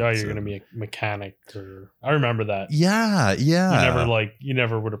kids. Like, you're going to be a mechanic, or I remember that. Yeah. You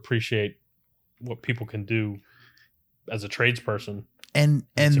never would appreciate what people can do as a tradesperson. And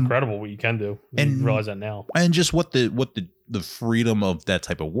it's incredible what you can do. And you realize that now. And just what the freedom of that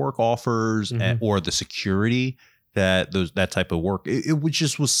type of work offers, or the security that type of work,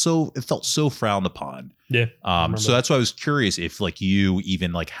 it felt so frowned upon. Yeah. So that's why I was curious if like you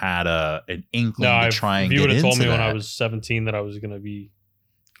even like had an inkling to try and get into that. If you would have told me when I was 17 that I was going to be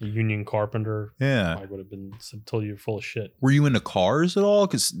a union carpenter, I would have told you full of shit. Are you into cars at all?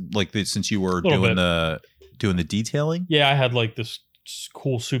 Because like since you were doing the detailing. Yeah, I had like this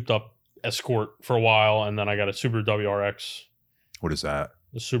cool souped up Escort for a while, and then I got a Subaru WRX. What is that?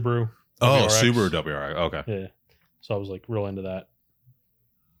 The Subaru. Oh, Subaru WRX. Okay. Yeah. So I was like real into that.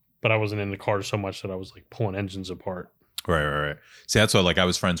 But I wasn't in the cars so much that I was like pulling engines apart. Right. See, that's why like I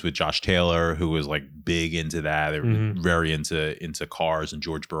was friends with Josh Taylor, who was like big into that. They were very into cars, and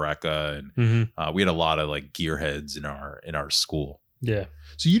George Barreca, and we had a lot of like gearheads in our school. Yeah.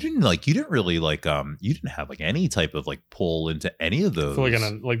 So you didn't really you didn't have like any type of like pull into any of those. I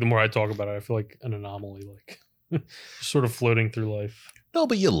feel like the more I talk about it, I feel like an anomaly, like sort of floating through life. No,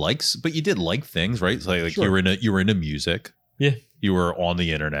 but you did like things, right? So like sure. you were into music. Yeah. You were on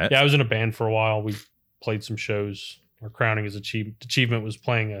the internet. Yeah, I was in a band for a while. We played some shows. Our crowning achievement was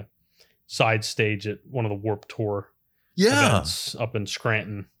playing a side stage at one of the Warped Tour events up in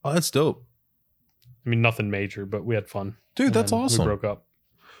Scranton. Oh, that's dope. I mean, nothing major, but we had fun. Dude, And that's then awesome. We broke up.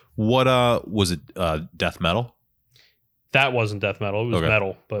 What was it? Death metal? That wasn't death metal. It was Okay.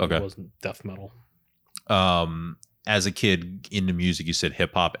 metal, but Okay. it wasn't death metal. As a kid into music, you said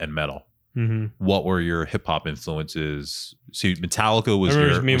hip hop and metal. Mm-hmm. What were your hip hop influences? See, Metallica was I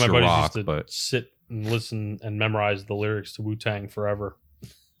remember your, me and was my your buddies rock, used to but sit and listen and memorize the lyrics to Wu-Tang Forever.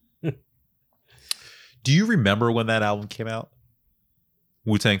 do you remember when that album came out?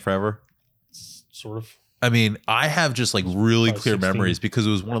 Wu-Tang Forever? Sort of. I mean, I have just like really Probably clear 16. memories because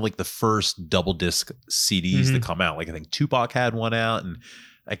it was one of like the first double disc CDs to Mhm. come out. Like I think Tupac had one out, and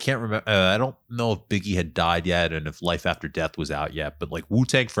I can't remember. I don't know if Biggie had died yet and if Life After Death was out yet. But like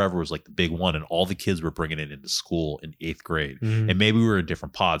Wu-Tang Forever was like the big one, and all the kids were bringing it into school in 8th grade. Mhm. And maybe we were in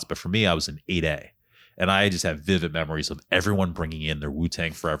different pods, but for me, I was in 8A. And I just have vivid memories of everyone bringing in their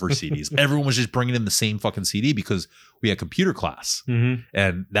Wu-Tang Forever CDs. Everyone was just bringing in the same fucking CD because we had computer class. Mhm.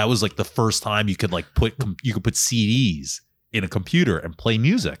 And that was like the first time you could like put CDs in a computer and play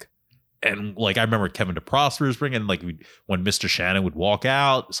music. And like I remember Kevin DeProsper was bringing like when Mr. Shannon would walk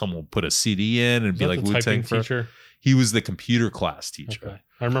out, someone would put a CD in and Is be that like the Wu-Tang typing Forever. teacher? He was the computer class teacher. Okay.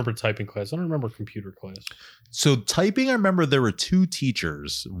 I remember typing class. I don't remember computer class. So typing, I remember there were 2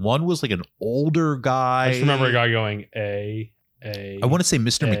 teachers. One was like an older guy. I just remember a guy going A. I want to say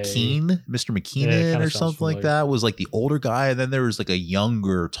Mr. A. McKean, Mr. Yeah, it McKeenan kinda or sounds something like familiar. that was like the older guy. And then there was like a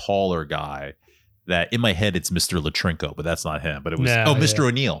younger, taller guy that in my head, it's Mr. Latrinko, but that's not him. But it was, Nah, Mr. yeah.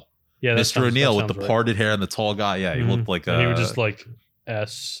 O'Neill. Yeah, that Mr. sounds- O'Neill that with the sounds right. parted hair and the tall guy. Yeah, he Mhm. looked like And he would just like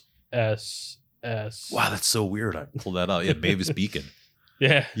S. wow, that's so weird. I pulled that out. Yeah, Mavis Beacon.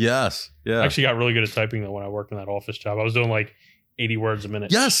 Yeah. Yes. Yeah. I actually got really good at typing though when I worked in that office job. I was doing like 80 words a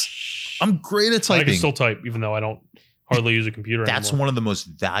minute. Yes. I'm great at I typing. can still type even though I don't hardly use a computer That's anymore. one of the most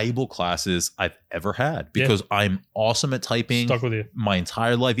valuable classes I've ever had because I'm awesome at typing. Stuck with you. My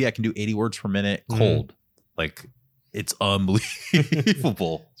entire life. Yeah, I can do 80 words per minute Mhm. cold. Like it's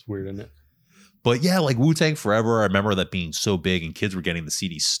unbelievable. It's weird, isn't it? But yeah, like Wu-Tang Forever, I remember that being so big and kids were getting the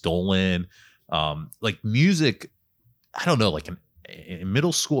CD stolen. Like music, I don't know, like in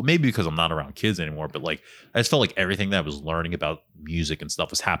middle school, maybe because I'm not around kids anymore, but like I just felt like everything that I was learning about music and stuff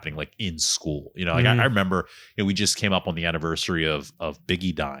was happening like in school. You know, like Mhm. I remember, we just came up on the anniversary of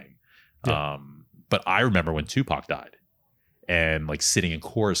Biggie dying. Yeah. But I remember when Tupac died. And like sitting in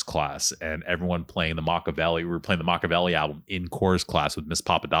chorus class and everyone playing the Machiavelli. We were playing the Machiavelli album in chorus class with Miss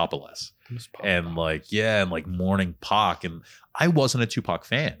Papadopoulos. And like, yeah, and like Morning Pac. And I wasn't a Tupac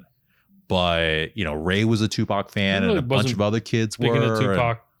fan, but Ray was a Tupac fan really and a bunch wasn't of other kids Speaking were. of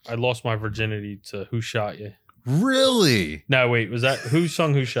Tupac, I lost my virginity to Who Shot You. Really? No, wait, was that who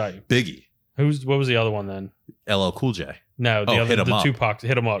sung Who Shot You? Biggie. What was the other one then? LL Cool J. No, the Oh, other Hit 'Em the Up. Tupac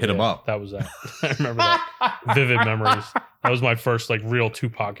Hit 'Em Up. Hit 'Em yeah, Up. That was that. I remember that. Vivid memories. That was my first like real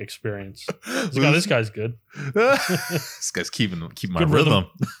Tupac experience. I was like, oh, this guy's good. This guy's keeping my Good rhythm.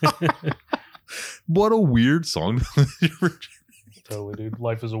 What a weird song. Totally, dude.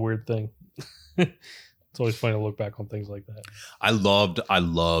 Life is a weird thing. It's always funny to look back on things like that. I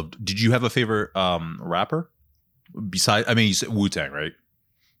loved. Did you have a favorite rapper? Besides, I mean, you said Wu-Tang, right?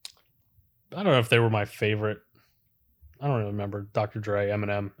 I don't know if they were my favorite. I don't really remember. Dr. Dre,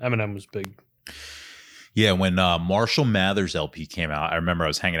 Eminem. Eminem was big. Yeah, when Marshall Mathers LP came out, I remember I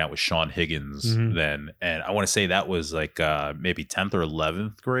was hanging out with Sean Higgins Mhm. then, and I want to say that was like maybe 10th or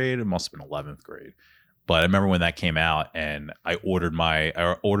 11th grade. It must have been 11th grade. But I remember when that came out, and I ordered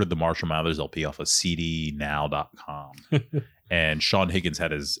the Marshall Mathers LP off of CDnow.com. And Sean Higgins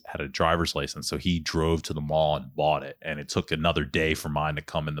had a driver's license, so he drove to the mall and bought it. And it took another day for mine to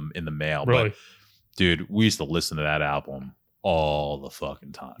come in the mail. Really? But dude, we used to listen to that album all the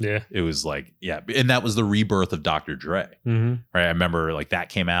fucking time. Yeah. It was like, yeah, and that was the rebirth of Dr. Dre. Mm-hmm. Right. I remember like that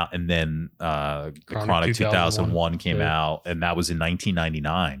came out, and then the Chronic 2001 came Yeah. out, and that was in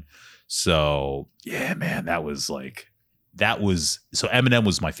 1999. So yeah, man, so Eminem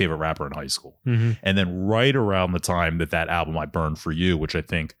was my favorite rapper in high school. Mm-hmm. And then right around the time that album I Burned for You, which I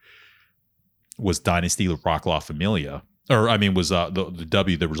think was Dynasty Rock La Familia, or I mean was the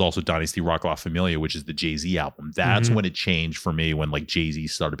W. There was also Dynasty Rock La Familia, which is the Jay-Z album. That's Mhm. when it changed for me, when like Jay-Z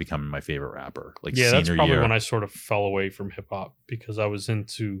started becoming my favorite rapper. Like Yeah, that's senior probably year. when I sort of fell away from hip hop because I was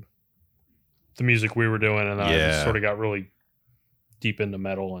into the music we were doing, and then I Yeah. just sort of got really deep into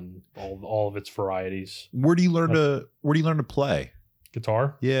metal and all of its varieties. Where do you learn to play?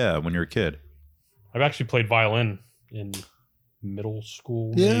 Guitar. Yeah, when you're a kid. I've actually played violin in middle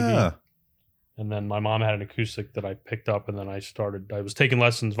school. Yeah. Maybe. And then my mom had an acoustic that I picked up, and then I was taking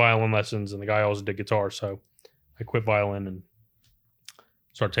violin lessons, and the guy always did guitar, so I quit violin and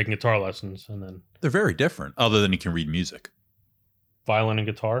started taking guitar lessons, and then They're very different, other than you can read music. violin and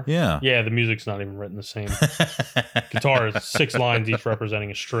guitar. Yeah. Yeah, the music's not even written the same. Guitar is 6 lines, each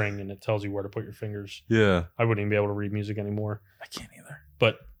representing a string, and it tells you where to put your fingers. Yeah. I wouldn't even be able to read music anymore. I can't either.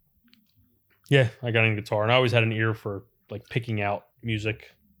 But yeah, I got into guitar, and I always had an ear for like picking out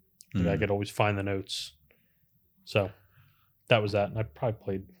music. Like I could always find the notes. So that was that. And I probably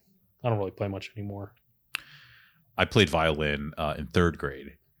played. I don't really play much anymore. I played violin in 3rd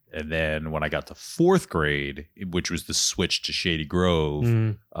grade. And then when I got to 4th grade, which was the switch to Shady Grove,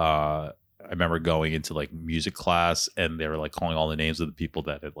 I remember going into like music class, and they were like calling all the names of the people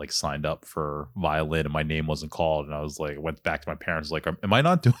that had like signed up for violin, and my name wasn't called. And I was like, went back to my parents, like, am I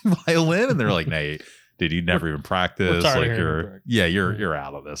not doing violin? And they're like, "Nah, dude, you never even practiced. Like you're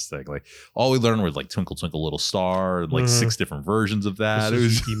out of this thing." Like all we learned was like Twinkle Twinkle Little Star, and like 6 different versions of that. The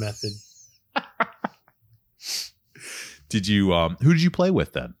Suzuki method. Did you who did you play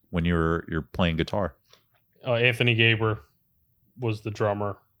with then when you're playing guitar? Anthony Gaber was the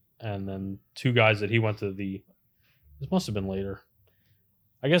drummer, and then 2 guys that he went to this must have been later.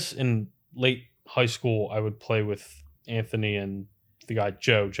 I guess in late high school I would play with Anthony and the guy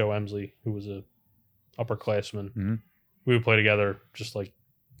Joe Emsley, who was a upperclassman. Mm-hmm. We would play together just like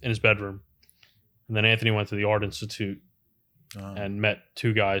in his bedroom. And then Anthony went to the Art Institute and met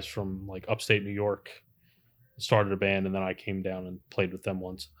 2 guys from like upstate New York. Started a band, and then I came down and played with them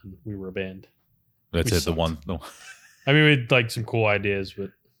once, and we were a band. That's We it. sucked. The one. I mean, we had like some cool ideas, but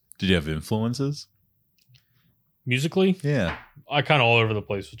Did you have influences? musically, Yeah. I kind of all over the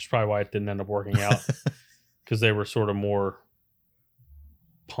place, which is probably why it didn't end up working out, because they were sort of more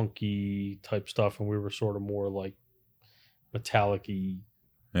punky type stuff, and we were sort of more like metallic-y,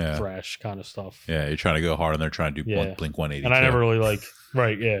 Yeah. thrash kind of stuff. Yeah. You're trying to go hard, and they're trying to do Yeah. Blink 182. And I never really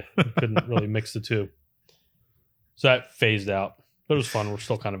couldn't really mix the two. So that phased out. But it was fun. We're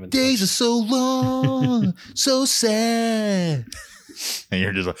still kind of in Days are so long, so sad. And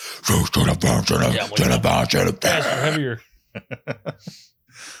you're just like, faster, heavier.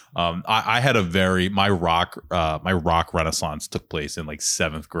 I had my rock renaissance took place in like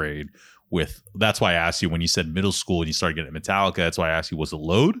 7th grade. That's why I asked you when you said middle school and you started getting Metallica. That's why I asked you, was it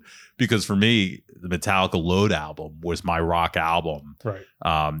Load? Because for me, the Metallica Load album was my rock album. Right.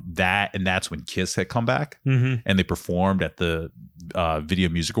 That's when Kiss had come back Mm-hmm. and they performed at the Video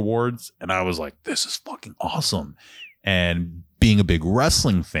Music Awards, and I was like, this is fucking awesome. And being a big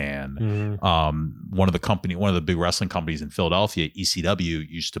wrestling fan, one of the big wrestling companies in Philadelphia, ECW,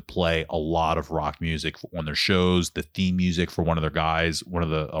 used to play a lot of rock music on their shows. The theme music for one of their guys, one of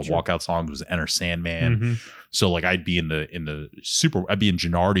the walkout songs was Enter Sandman. Mm-hmm. So like I'd be in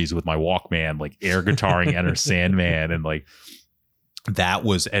Gennardi's with my Walkman, like air guitaring Enter Sandman, and like that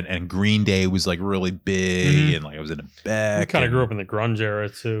was and Green Day was like really big, and like I was in a Beck. I kind of grew up in the grunge era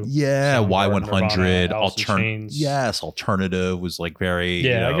too. Yeah, Soundgarden, Y100, Nirvana, Alice in Chains. Yes, alternative was like very.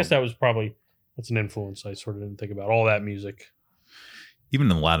 Yeah, I guess that's an influence I sort of didn't think about. All that music. Even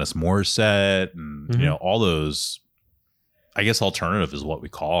Alanis Morissette and all those. I guess alternative is what we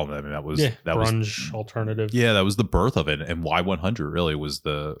call them. I mean, that was grunge alternative. Yeah, that was the birth of it, and Y100 really was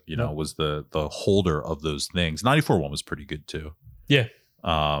the was the holder of those things. 94 one was pretty good too. Yeah.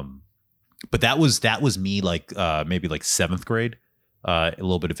 But that was me like maybe like 7th grade, a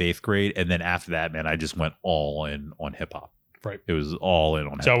little bit of 8th grade, and then after that, man, I just went all in on hip hop. Right. It was all in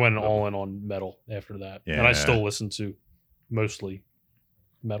on. So I went all in on metal after that, and I still listen to mostly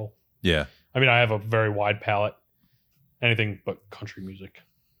metal. Yeah. I mean, I have a very wide palette. Anything but country music.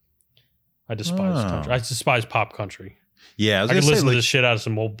 I despise country. I despise pop country. Yeah, I can listen to the shit out of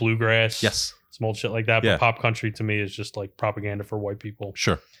some old bluegrass. Yes. Some old shit like that. But pop country to me is just like propaganda for white people.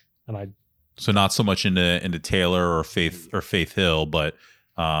 Sure. And so not so much into Taylor or Faith Hill, but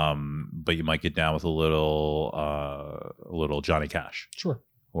you might get down with a little Johnny Cash. Sure.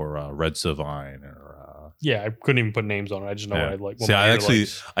 Or Red Sovine or I couldn't even put names on it. I just know what I like. See,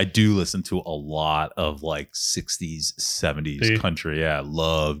 I do listen to a lot of like 60s, 70s country. Yeah, I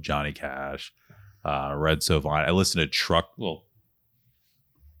love Johnny Cash, Red Sovine. I listen to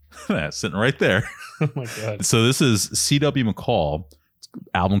sitting right there. Oh my God. So this is C.W. McCall,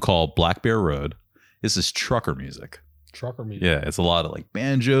 album called Black Bear Road. This is trucker music. Trucker music. Yeah, it's a lot of like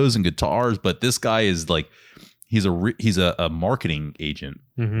banjos and guitars, but this guy is like he's a marketing agent,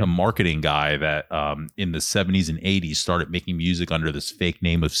 a marketing guy that in the 70s and 80s started making music under this fake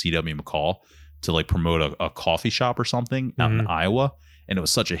name of C.W. McCall to like promote a coffee shop or something out in Iowa, and it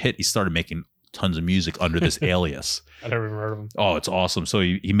was such a hit he started making tons of music under this alias. I never even heard of him. Oh, it's awesome. So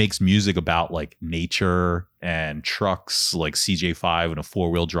he makes music about like nature and trucks, like CJ5 and a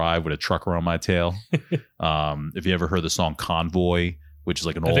 4-wheel drive with a trucker on my tail. If you ever heard the song Convoy which is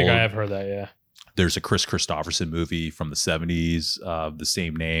like an I old. think I have heard that. Yeah. There's a Chris Christopherson movie from the 70s, the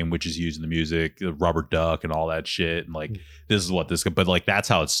same name, which is used in the music, Rubber Duck and all that shit. And like, this is what this, but like, that's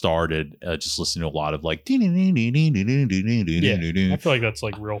how it started. Just listening to a lot of like, Yeah. I feel like that's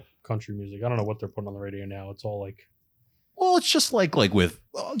like real country music. I don't know what they're putting on the radio now. It's all like, well, it's just like with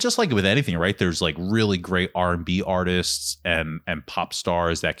anything, right? There's like really great R&B artists and pop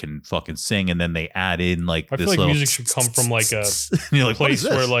stars that can fucking sing, and then they add in like I this feel like little music should come from like a and you're like, place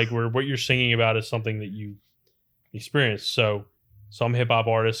what is this? where what you're singing about is something that you experience. So some hip hop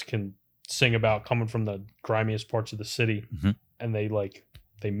artists can sing about coming from the grimiest parts of the city, Mhm. and they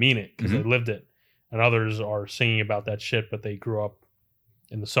mean it because they lived it. And others are singing about that shit, but they grew up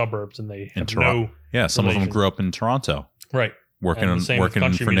in the suburbs and they have Toronto. Yeah, some of them relation. grew up in Toronto, right, working And the same with for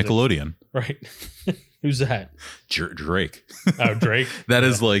country music. Nickelodeon. right. Who's that? Drake. Oh, Drake. That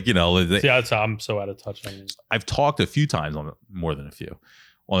is like, See, I'm so out of touch. I mean, I've talked a few times more than a few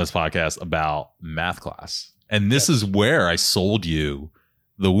on this podcast about math class. And this is where I sold you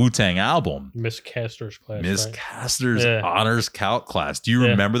the Wu-Tang album. Miss Castor's class. Miss right? Castor's Yeah. honors calc class. Do you Yeah.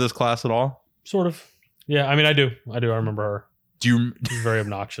 remember this class at all? Sort of. Yeah, I mean, I do. I remember her. Do you? She was very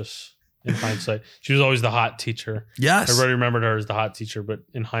obnoxious in hindsight. She was always the hot teacher. Yes. Everybody remembered her as the hot teacher, but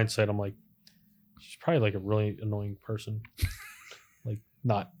in hindsight, I'm like, she's probably like a really annoying person. Like,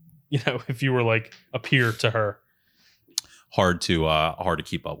 not, if you were like a peer to her. Hard to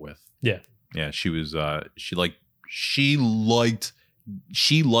keep up with. Yeah. Yeah. She was. She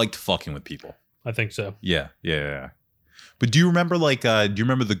liked fucking with people. I think so. Yeah. But do you remember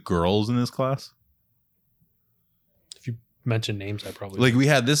the girls in this class? If you mention names, I probably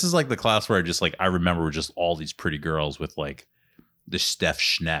Like this is like the class where I remember just all these pretty girls with like the Steph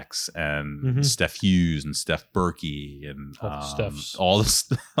Schnecks and Mhm. Steph Hughes and Steph Berkey and All the Stephs.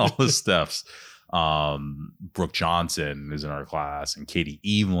 all the Stephs. Brooke Johnson is in our class, and Katie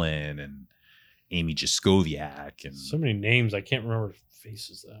Evelyn and Amy Jaskowiak and So many names. I can't remember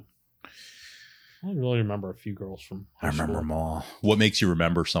faces though. I only really remember a few girls from high I remember school. them all. What makes you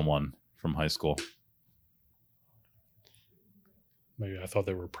remember someone from high school? Maybe I thought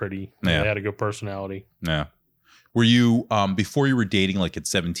they were pretty. Yeah. They had a good personality. Yeah. Were you before you were dating, like at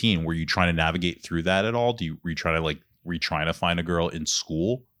 17, were you trying to navigate through that at all? Were you trying to find a girl in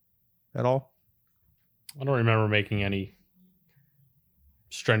school at all? I don't remember making any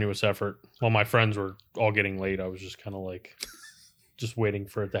strenuous effort. While my friends were all getting laid, I was just kind of like just waiting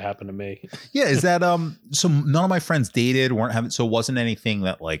for it to happen to me. Yeah, is that so none of my friends dated, so it wasn't anything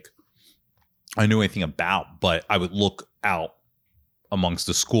that like I knew anything about, but I would look out amongst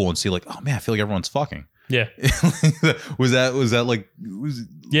the school and see like, oh man, I feel like everyone's fucking. Yeah. was that like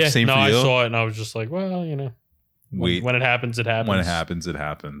Yeah. same No, for I you? saw it and I was just like, well, Wait. when it happens, it happens. When it happens, it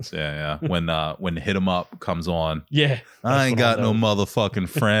happens. Yeah. When Hit 'Em Up comes on, Yeah. I ain't got what I'll no motherfucking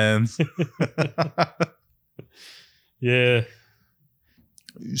friends. Yeah.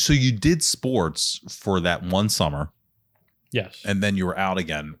 So you did sports for that one summer, Yes. and then you were out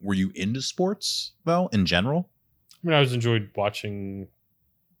again. Were you into sports though, in general? I mean, I always enjoyed watching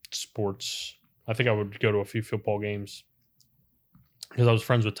sports. I think I would go to a few football games because I was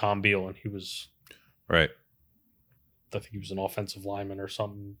friends with Tom Beal, and he was, Right. I think he was an offensive lineman or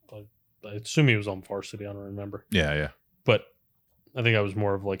something. I assume he was on varsity. I don't remember. Yeah. But I think I was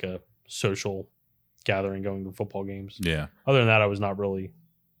more of like a social gathering, going to football games. Yeah. Other than that, I was not really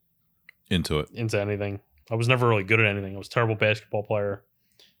Into it. into anything. I was never really good at anything. I was a terrible basketball player.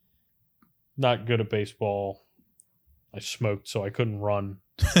 Not good at baseball. I smoked, so I couldn't run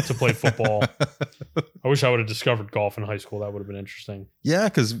to play football. I wish I would have discovered golf in high school. That would have been interesting. Yeah,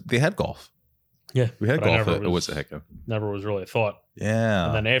 because they had golf. Yeah. We had But I golf never at was- Wissahickon. Never was really a thought. Yeah.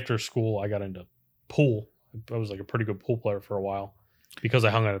 And then after school, I got into pool. I was like a pretty good pool player for a while because I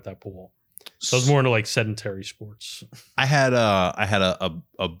hung out at that pool. So I was more into like sedentary sports. I had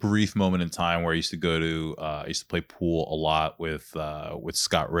a brief moment in time where I used to play pool a lot with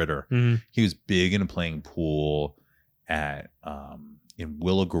Scott Ritter. Mm-hmm. He was big into playing pool at in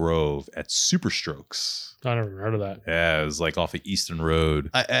Willow Grove at Super Strokes. I never even heard of that. Yeah, it was like off of Easton Road.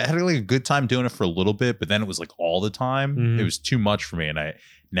 I had like a good time doing it for a little bit, but then it was like all the time. Mhm. It was too much for me, and I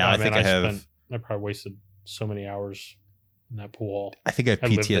probably wasted so many hours in that pool hall. I think I have I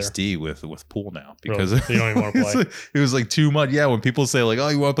lived PTSD with pool now because Really? So you don't even wanna play? it was like too much. Yeah, when people say like, "Oh,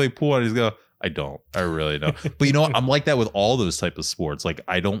 you want to play pool?" I just go, "I don't. I really don't." But you know what? I'm like that with all those type of sports. Like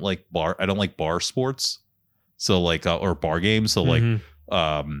I don't like bar sports. So like or bar games. So like Mhm.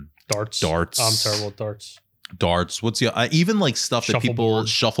 Darts. I'm terrible at darts. darts. What's the even like stuff that people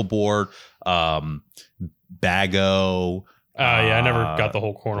shuffleboard, bago, Yeah, I never got the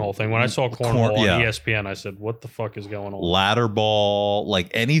whole cornhole thing. When I saw cornhole on yeah. ESPN, I said, "What the fuck is going on?" Ladder ball, like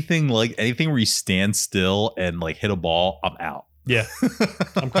anything where you stand still and like hit a ball, I'm out. Yeah,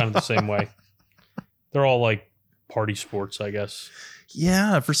 I'm kind of the same way. They're all like party sports, I guess.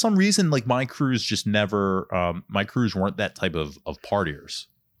 Yeah, for some reason, like my crews just never. My crews weren't that type of partiers.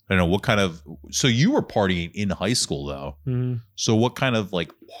 I don't know what kind of. So you were partying in high school though. Mm-hmm. So what kind of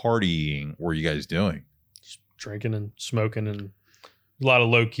like partying were you guys doing? Just drinking and smoking and a lot of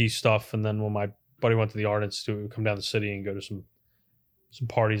low key stuff. And then when my buddy went to the Art Institute, we would come down the city and go to some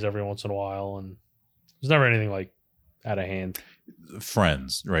parties every once in a while. And there's never anything like out of hand.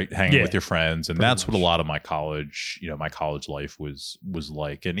 Friends, right? Hanging with your friends. And that's much what a lot of my college, my college life was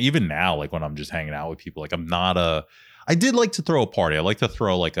like. And even now, like when I'm just hanging out with people, like I did like to throw a party. I like to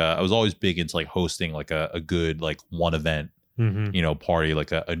throw I was always big into like hosting like a good like one event, party,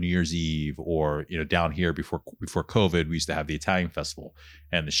 like a New Year's Eve, or, down here before COVID, we used to have the Italian festival,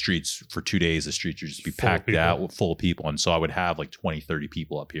 and the streets for 2 days, the streets would just be packed out full of people. And so I would have like 20, 30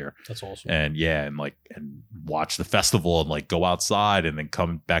 people up here. That's awesome. And and watch the festival and like go outside and then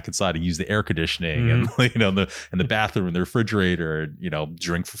come back inside and use the air conditioning and, the bathroom and the refrigerator, and,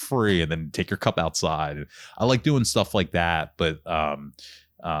 drink for free and then take your cup outside. I like doing stuff like that. But the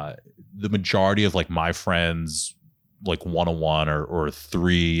majority of like my friends, like one-on-one or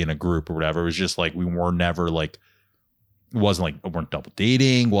three in a group or whatever, it was just like we were never like, it wasn't like we weren't double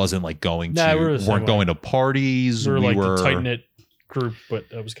dating, wasn't like going weren't going to parties. We were the tight knit group, but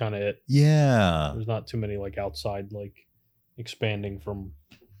that was kind of it. Yeah, there's not too many like outside like expanding from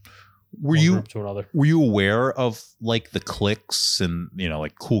one group to another. Were you aware of like the cliques and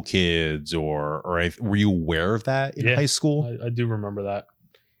like cool kids or were you aware of that in high school? I do remember that.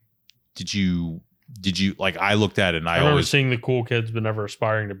 Did you like, I looked at it and I remember always seeing the cool kids but never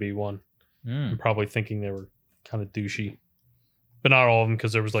aspiring to be one, and probably thinking they were kind of douchey, but not all of them,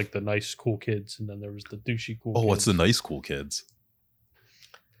 because there was like the nice cool kids and then there was the douchey cool kids. What's the nice cool kids?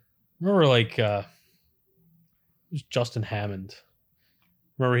 Remember like it was Justin Hammond.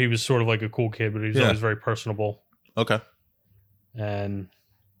 Remember he was sort of like a cool kid, but he was always very personable. Okay. And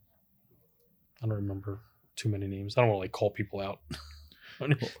I don't remember too many names. I don't want to like call people out.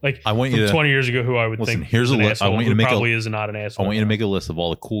 Like I want you to 20 years ago, who I would think here's a list. I want you to make probably is not an asshole. I want you to make a list of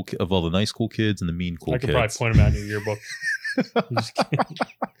all the nice cool kids and the mean cool kids. I could probably point them out in your yearbook.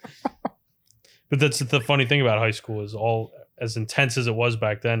 But that's the funny thing about high school, is all as intense as it was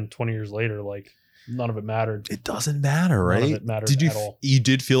back then. 20 years later, like none of it mattered. It doesn't matter, right? None of it mattered at all. You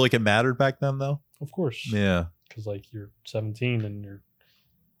did feel like it mattered back then, though? Of course. Yeah. Because like you're 17 and you're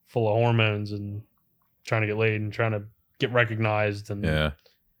full of hormones and trying to get laid and trying to get recognized, and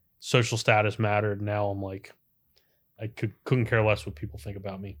social status mattered. Now I'm like, I couldn't care less what people think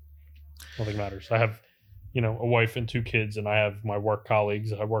about me. Nothing matters. I have, a wife and 2 kids, and I have my work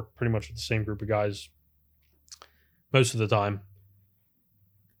colleagues. I work pretty much with the same group of guys most of the time.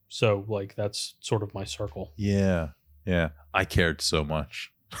 So like that's sort of my circle. Yeah. Yeah. I cared so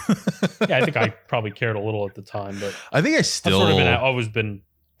much. Yeah, I think I probably cared a little at the time, but I think I've always been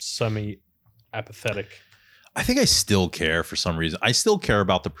semi-apathetic. I think I still care for some reason. I still care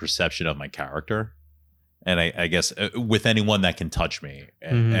about the perception of my character. And I guess with anyone that can touch me.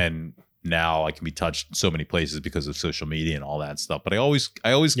 And now I can be touched in so many places because of social media and all that stuff. But I always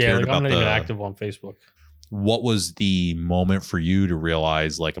cared about I'm not even active on Facebook. What was the moment for you to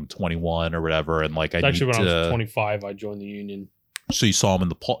realize like I'm 21 or whatever, and like when I was 25, I joined the union. So you saw him in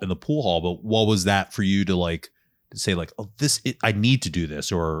the pool hall, but what was that for you to say like, oh, I need to do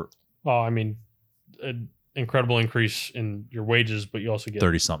this? Or I mean, an incredible increase in your wages, but you also get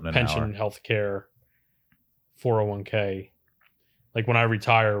 30 something an pension, health care, 401k. Like when I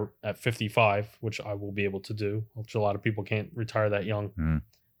retire at 55, which I will be able to do, which a lot of people can't retire that young,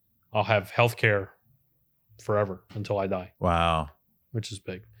 I'll have health care forever until I die. Wow. Which is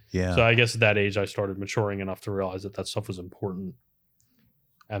big. Yeah. So I guess at that age, I started maturing enough to realize that stuff was important,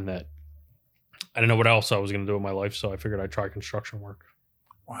 and that I didn't know what else I was going to do in my life. So I figured I'd try construction work.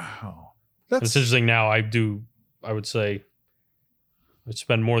 Wow. It's interesting now. I would say I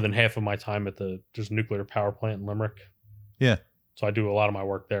spend more than half of my time at there's a nuclear power plant in Limerick. Yeah. So I do a lot of my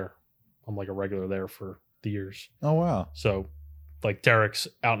work there. I'm like a regular there for the years. Oh, wow. So like Derek's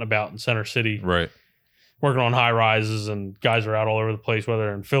out and about in Center City. Right. Working on high rises, and guys are out all over the place, whether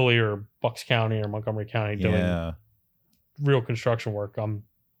they're in Philly or Bucks County or Montgomery County doing real construction work. I'm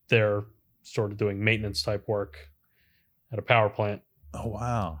there sort of doing maintenance type work at a power plant. Oh,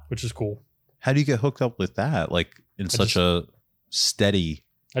 wow. Which is cool. How do you get hooked up with that? Like in such a steady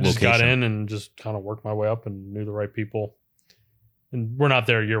I just got in and just kind of worked my way up and knew the right people. And we're not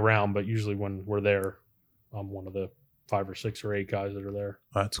there year round, but usually when we're there, I'm one of the 5 or 6 or 8 guys that are there,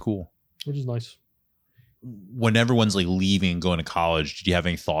 That's cool. which is nice. When everyone's like leaving and going to college, did you have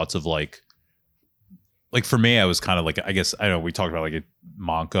any thoughts of like for me, I was kind of like, I guess, I know we talked about like a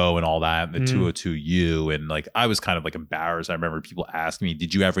Monco and all that, and the 202U, and like I was kind of like embarrassed. I remember people asking me,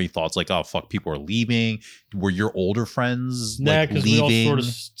 did you have any thoughts like, oh fuck, people are leaving? Were your older friends Nah, because we all sort of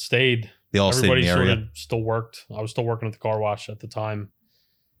stayed. They all Everybody stayed in the area. sort of still worked. I was still working at the car wash at the time,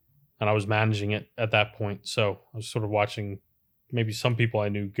 and I was managing it at that point. So I was sort of watching maybe some people I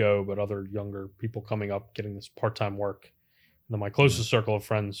knew go, but other younger people coming up, getting this part-time work. And then my closest circle of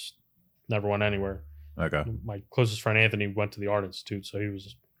friends never went anywhere. Okay. My closest friend, Anthony, went to the Art Institute, so he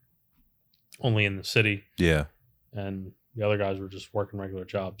was only in the city. Yeah. And the other guys were just working regular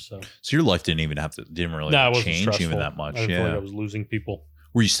jobs. So your life didn't really it wasn't change stressful. even that much. I didn't feel Yeah. like I was losing people.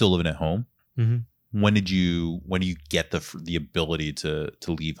 Were you still living at home? Mm-hmm. When do you get the ability to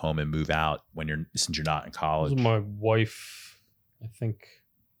leave home and move out since you're not in college? My wife, I think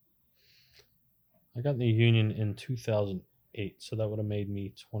I got in the union in 2008, so that would have made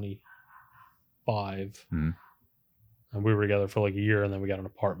me 25. Mhm. And we were together for like a year, and then we got an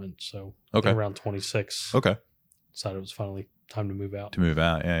apartment. So Okay. around 26, Okay. decided it was finally time to move out. To move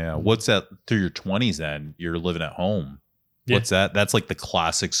out. Yeah. What's that through your 20s then? You're living at home. Yeah. What's that? That's like the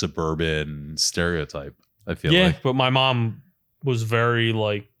classic suburban stereotype, I feel Yeah, like. but my mom was very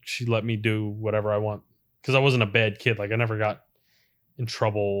like, she let me do whatever I want because I wasn't a bad kid. Like I never got in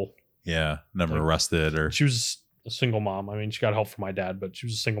trouble. Yeah. Never Like, arrested or. She was a single mom. I mean, she got help from my dad, but she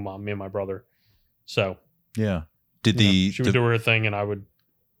was a single mom, me and my brother. So Yeah. she would do her thing, and I would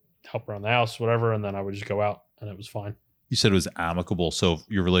help around the house, whatever, and then I would just go out, and it was fine. You said it was amicable. So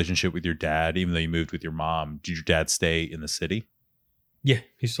your relationship with your dad, even though you moved with your mom, did your dad stay in the city? Yeah,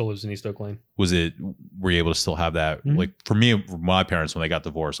 he still lives in East Oak Lane. Were you able to still have that? Mhm. Like for me, my parents, when they got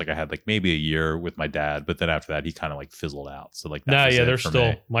divorced, like I had like maybe a year with my dad, but then after that, he kind of like fizzled out. So like, that was it They're for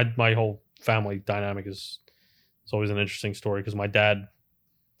still me. my whole family dynamic it's always an interesting story because my dad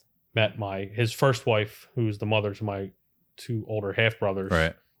met his first wife, who was the mother to my 2 older half brothers.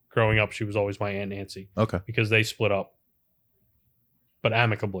 Right. Growing up, she was always my Aunt Nancy Okay. because they split up, but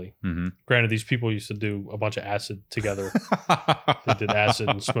amicably. Mm-hmm. Granted, these people used to do a bunch of acid together. They did acid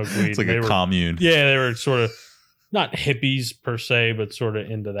and smoked weed. It's like They a were- commune. Yeah, they were sort of not hippies per se, but sort of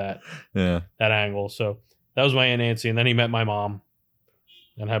into that Yeah. angle. So that was my Aunt Nancy, and then he met my mom,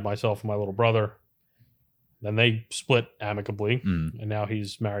 and had myself and my little brother. Then they split amicably, Mm. and now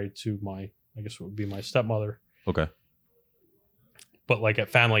he's married to I guess it would be my stepmother. Okay. But like at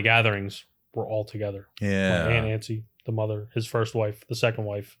family gatherings, we're all together. My Aunt Yeah. Nancy, the mother, his first wife, the second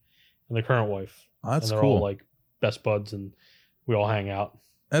wife, and the current wife. That's and they're cool. all like best buds, and we all hang out.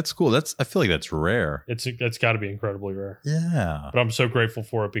 That's cool. I feel like that's rare. It's got to be incredibly rare. Yeah. But I'm so grateful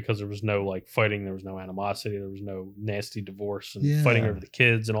for it because there was no like fighting, there was no animosity, there was no nasty divorce and Yeah. fighting over the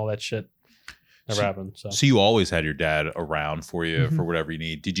kids and all that shit. Never So- happened. So So you always had your dad around for you Mhm. for whatever you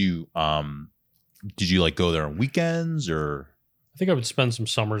need. Did you like go there on weekends or I think I would spend some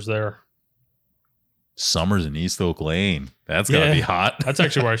summers there. summers in East Oak Lane? That's gotta Yeah. be hot. That's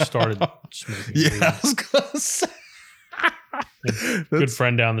actually where I started smoking Yeah, weed. I was gonna say. Good That's-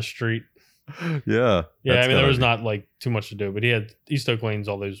 friend down the street. Yeah. Yeah, that's I mean there gotta was be- not like too much to do, but he had East Oak Lane's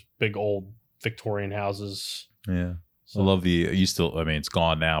all those big old Victorian houses. Yeah. So, I love it's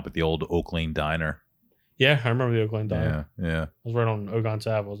gone now, but the old Oak Lane Diner. yeah, I remember the Oak Lane Diner. Yeah. It was right on Ogon's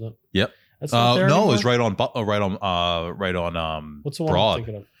Ave, wasn't it? Yep. That's not there No, it anymore? was right on What's the one Broad. I'm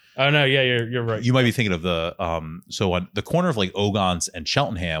thinking of? Oh no, yeah, you're right. You might be thinking of the so on the corner of like Ogon's and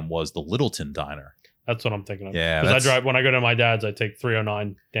Cheltenham was the Littleton Diner. That's what I'm thinking of. Yeah, because I that's- drive when I go to my dad's, I take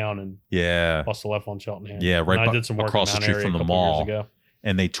 309 down and Yeah. bust a left on Cheltenham. Yeah, right And I bu- did some work across in the that street area from a the couple years mall. ago.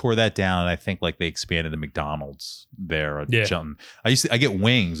 And they tore that down, and I think like they expanded the McDonald's there at Yeah. Cheltenham. I get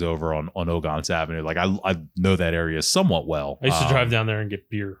wings over on Ogon's Avenue. Like I know that area somewhat well. I used to drive down there and get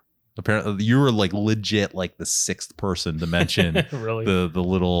beer. Apparently, you were like legit like the 6th person to mention Really? the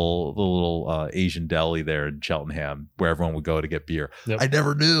little Asian deli there in Cheltenham where everyone would go to get beer. Yep. I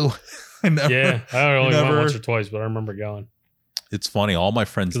never knew. I never. Yeah, I only never- went once or twice, but I remember going. It's funny. All my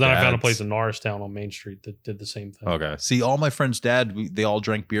friends. Because then I found a dads- place in Norristown on Main Street that did the same thing. Okay. See, all my friends' dad, they all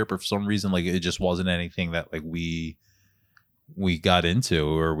drank beer, but for some reason, like it just wasn't anything that like we got into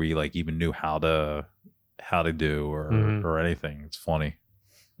or we like even knew how to do or Mhm. or anything. It's funny.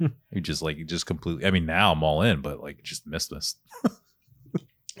 You just completely. I mean, now I'm all in, but like just missed this.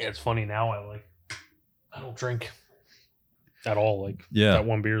 Yeah, it's funny now. I don't drink at all. Like Yeah. that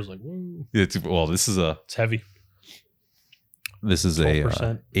one beer is like, woo, This is it's heavy. a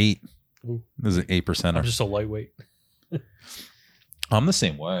 12%. 8. Ooh. This is an 8%. I'm just a lightweight. I'm the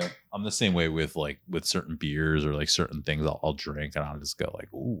same way. I'm the same way with certain beers or like certain things I'll drink and I'll just go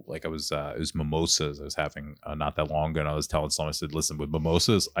like, ooh, like I was, it was mimosas I was having not that long ago. And I was telling someone, I said, listen, with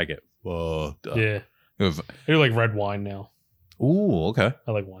mimosas, I get fucked up. Yeah. I do like red wine now. Ooh, okay.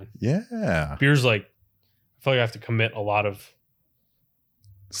 I like wine. Yeah. Beer's like, I feel like I have to commit a lot of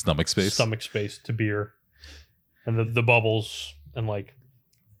stomach space to beer. And the bubbles and like,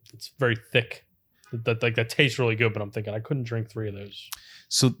 it's very thick. That tastes really good, but I'm thinking I couldn't drink 3 of those.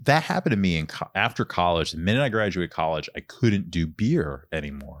 So that happened to me after college. The minute I graduated college, I couldn't do beer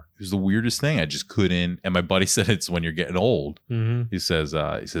anymore. It was the weirdest thing. I just couldn't. And my buddy said it's when you're getting old. Mm-hmm. He says,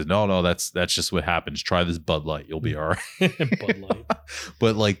 no, that's just what happens. Try this Bud Light, you'll be all right. Bud Light.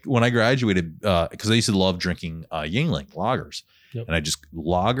 But like when I graduated, because I used to love drinking Yingling lagers. Yep. And I just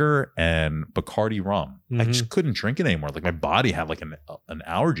lager and Bacardi rum. I just couldn't drink it anymore. Like my body had like an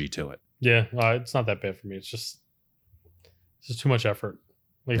allergy to it. Yeah, it's not that bad for me. It's just too much effort.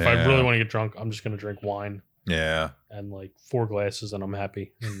 Like if I really want to get drunk, I'm just gonna drink wine. Yeah, and like 4 glasses, and I'm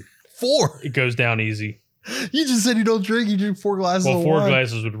happy. And 4. It goes down easy. You just said you don't drink. You drink 4 glasses. Well, of 4 wine.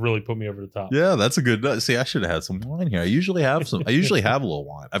 glasses would really put me over the top. Yeah, that's a good. See, I should have had some wine here. I usually have some. I usually have a little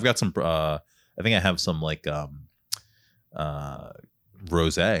wine. I've got some. I think I have some like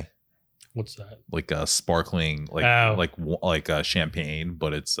rosé. What's that? Like a sparkling, like champagne,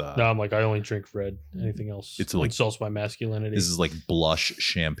 but it's. No, I'm like I only drink red. Anything else? It's like insults my masculinity. This is like blush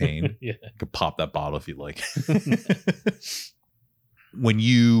champagne. Yeah, you could pop that bottle if you like. When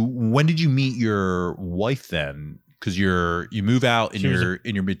did you meet your wife then? Because you move out in your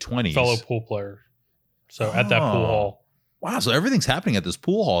mid-20s. Fellow pool player. So at that pool hall. Wow, so everything's happening at this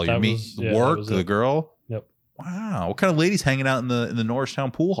pool hall. You meet work, the girl. Yep. Wow, what kind of ladies hanging out in the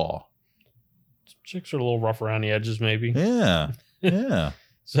Norristown pool hall? Chicks are a little rough around the edges, maybe. Yeah, yeah.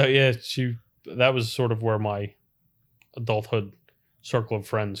 So yeah, that was sort of where my adulthood circle of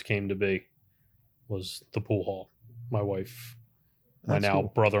friends came to be. Was the pool hall. My wife, my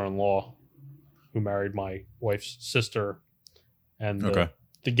now brother-in-law, who married my wife's sister, and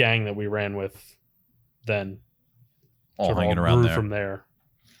the gang that we ran with, then all hanging around there from there.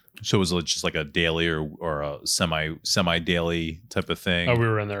 So was it just like a daily or a semi daily type of thing? Oh, we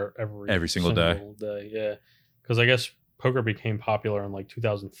were in there every single day. Yeah, because I guess poker became popular in like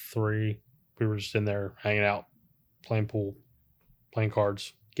 2003. We were just in there hanging out, playing pool, playing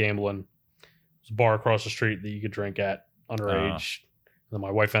cards, gambling. There's a bar across the street that you could drink at underage. And then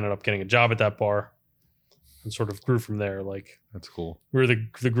my wife ended up getting a job at that bar, and sort of grew from there. Like that's cool. We were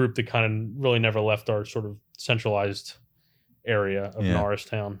the group that kind of really never left our sort of centralized area of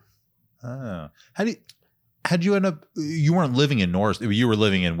Norristown. Oh. How'd you end up? You weren't living in Norris. You were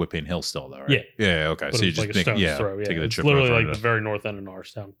living in Whipping Hill still, though, right? Yeah. Yeah. Okay. But so you just just like a stone's throw, taking the it's trip. literally like the very north end of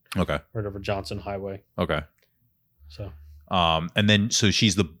Norristown. Okay. Right over Johnson Highway. Okay. So. And then so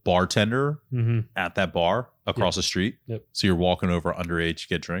she's the bartender at that bar across the street. Yep. So you're walking over underage to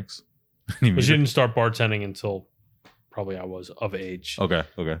get drinks. But she didn't start bartending until probably I was of age. Okay.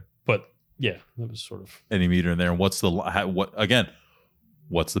 Okay. But yeah, that was sort of. And you meet her in there, and what's the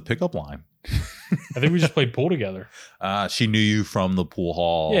pickup line? I think we just played pool together. She knew you from the pool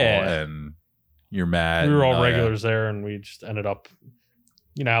hall, and you're mad. We were all regulars there, and we just ended up,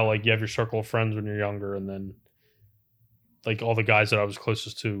 you know, how, like you have your circle of friends when you're younger, and then like all the guys that I was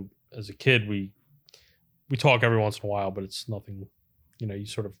closest to as a kid, we talk every once in a while, but it's nothing, you know, you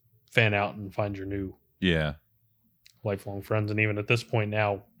sort of fan out and find your new lifelong friends. And even at this point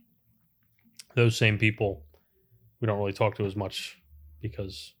now, those same people we don't really talk to as much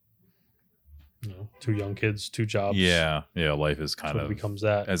because, you know, 2 young kids, 2 jobs. Yeah. Life is kind of becomes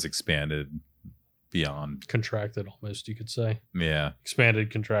that as expanded beyond contracted, almost you could say. Yeah,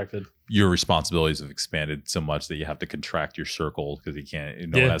 expanded, contracted. Your responsibilities have expanded so much that you have to contract your circle because you can't.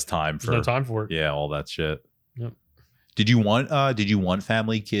 No one has time for. There's no time for it. Yeah, all that shit. Yep. Did you want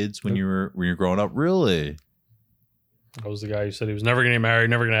family, kids when you were growing up? Really? I was the guy who said he was never going to get married,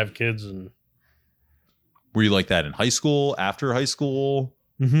 never going to have kids, and. Were you like that in high school? After high school?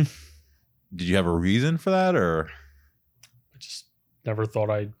 Mm-hmm. Did you have a reason for that, or? I just never thought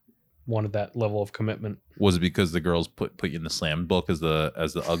I wanted that level of commitment. Was it because the girls put you in the slam book as the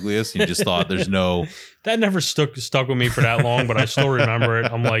ugliest? You just thought there's no. That never stuck with me for that long, but I still remember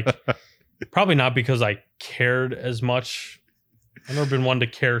it. I'm like, probably not because I cared as much. I've never been one to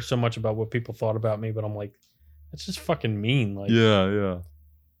care so much about what people thought about me, but I'm like, that's just fucking mean. Like, yeah.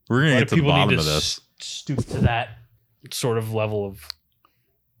 We're gonna get to the bottom of this. Stoop to that sort of level of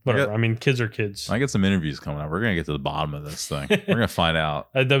whatever. I mean, kids are kids. I get some interviews coming up. We're gonna get to the bottom of this thing. We're gonna find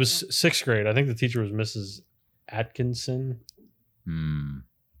out. That was 6th grade. I think the teacher was Mrs. Atkinson.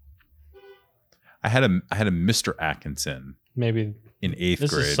 I had a Mr. Atkinson Maybe in 8th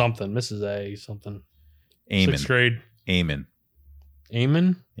this grade. is something. Mrs. A something. Eamon. 6th grade. Eamon.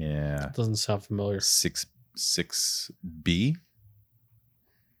 Eamon? Yeah. That doesn't sound familiar. 6B.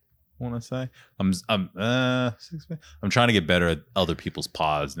 I want to say I'm 6B. I'm trying to get better at other people's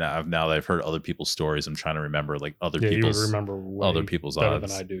pods now. Now that I've heard other people's stories, I'm trying to remember like other You would people's remember way other people's better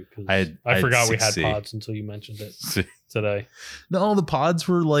odds. than I do. 'Cause I I forgot we had 6C. pods until you mentioned it today. No, the pods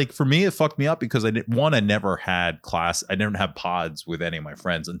were like, for me, it fucked me up because I never had class. I didn't have pods with any of my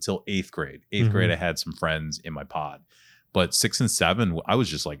friends until 8th grade. 8th grade, I had some friends in my pod, but 6 and 7, I was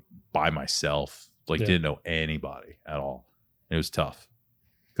just like by myself, like didn't know anybody at all. It was tough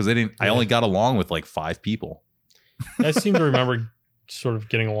because I only got along with like 5 people. I seem to remember sort of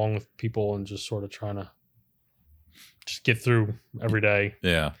getting along with people and just sort of trying to just get through every day.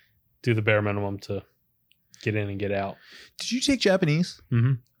 Yeah. Do the bare minimum to get in and get out. Did you take Japanese?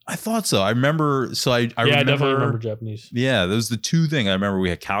 Mm-hmm. I thought so. I remember. So I definitely remember Japanese. Yeah, those are the two things I remember. We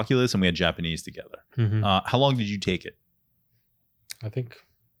had calculus and we had Japanese together. Mm-hmm. How long did you take it? I think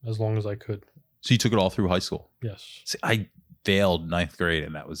as long as I could. So you took it all through high school? Yes. See, I failed 9th grade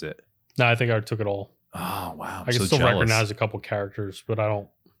and that was it. No, I think I took it all. Oh wow! I can still recognize a couple characters, but I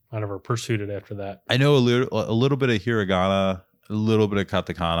never pursued it after that. I know a little bit of hiragana, a little bit of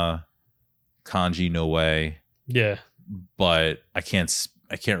katakana, kanji no way. Yeah, but I can't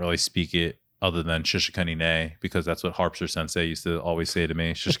really speak it other than shishikani ne because that's what Harpster Sensei used to always say to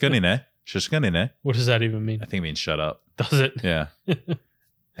me. Shishikani ne, shishikani ne. What does that even mean? I think it means shut up. Does it? Yeah.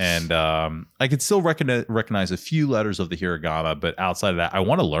 And I could still recognize a few letters of the hiragana, but outside of that, I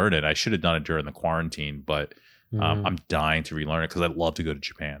want to learn it. I should have done it during the quarantine, but I'm dying to relearn it because I'd love to go to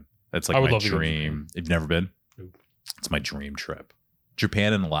Japan. That's like my dream. You've never been? Nope. It's my dream trip.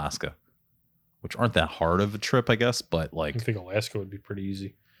 Japan and Alaska, which aren't that hard of a trip, I guess, but like I think Alaska would be pretty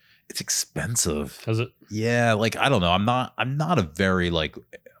easy. It's expensive. Is it? Yeah, like I don't know. I'm not a very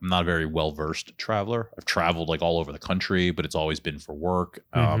well-versed traveler. I've traveled like all over the country, but it's always been for work.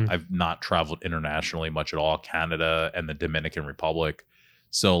 I've not traveled internationally much at all, Canada and the Dominican Republic.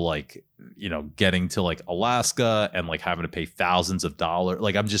 So like, getting to like Alaska and like having to pay thousands of dollars,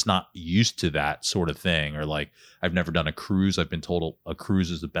 like I'm just not used to that sort of thing. Or like I've never done a cruise. I've been told a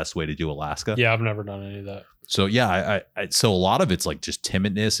cruise is the best way to do Alaska. Yeah, I've never done any of that. So yeah, so a lot of it's like just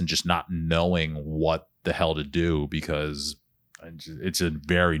timidness and just not knowing what the hell to do because it's a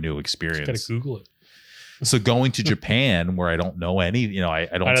very new experience. Just gotta Google it. So going to Japan where I don't know any, I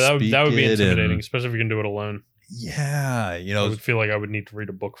don't speak that would be intimidating, and, especially if you can do it alone. Yeah, I would feel like I would need to read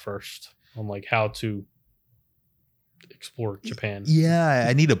a book first on like how to explore Japan. Yeah,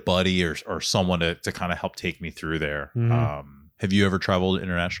 I need a buddy or someone to kind of help take me through there. Mm-hmm. Have you ever traveled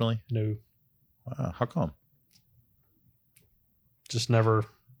internationally? No. How come? Just never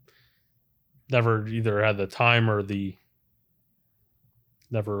either had the time or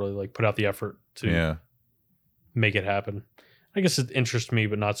never really like put out the effort to make it happen. I guess it interests me,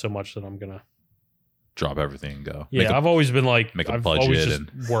 but not so much that I'm gonna drop everything and go. Yeah, I've always been like, I've always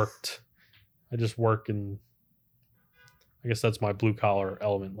just worked. I just work, and I guess that's my blue collar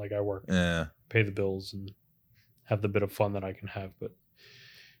element. Like I work, pay the bills, and have the bit of fun that I can have. But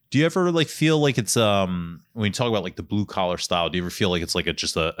do you ever like feel like it's when you talk about like the blue collar style? Do you ever feel like it's like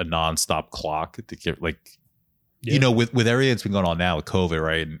just a nonstop clock to get like, with everything that's been going on now with COVID,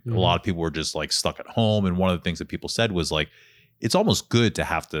 right? And a lot of people were just like stuck at home. And one of the things that people said was like, it's almost good to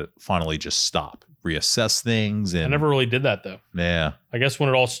have to finally just stop, reassess things. And I never really did that though. Yeah. I guess when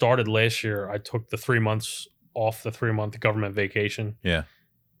it all started last year, I took the 3 months off, the 3-month government vacation. Yeah.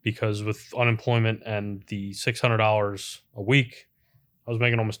 Because with unemployment and the $600 a week, I was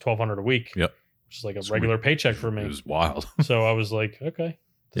making almost $1,200 a week. Yep. Which is like a regular paycheck for me. It was wild. So I was like, okay,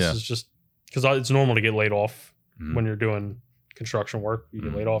 this is just because it's normal to get laid off when you're doing construction work. You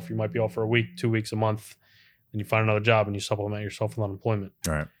get laid off. You might be off for a week, 2 weeks, a month. Then you find another job and you supplement yourself with unemployment.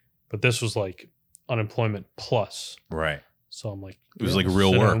 Right. But this was like unemployment plus. Right. So I'm like, it was like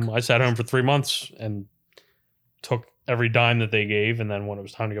real work. I sat home for 3 months and took every dime that they gave. And then when it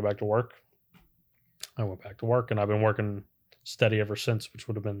was time to go back to work, I went back to work, and I've been working steady ever since, which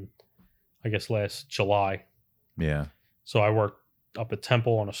would have been, I guess, last July. Yeah. So I worked up at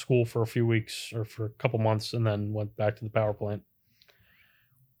Temple on a school for a few weeks or for a couple months, and then went back to the power plant.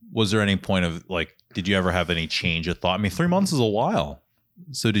 Was there any point of like, did you ever have any change of thought? I mean, 3 months is a while.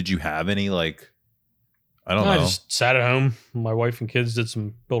 So did you have any like, I don't know. I just sat at home. My wife and kids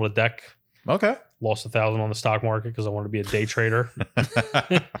built a deck. Okay. Lost $1,000 on the stock market because I wanted to be a day trader.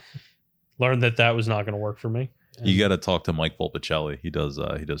 Learned that was not going to work for me. And you got to talk to Mike Volpicelli. He does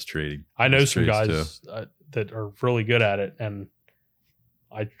trading. I know some guys that are really good at it, and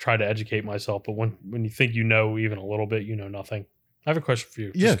I try to educate myself, but when you think you know even a little bit, you know nothing. I have a question for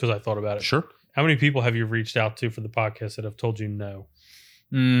you, just because I thought about it. Sure. How many people have you reached out to for the podcast that have told you no?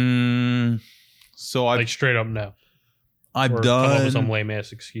 So I like straight up no. I've or done come up with some lame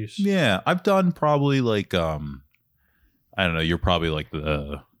ass excuse. Yeah, I've done probably like I don't know. You're probably like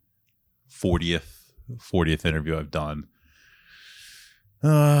the 40th interview I've done.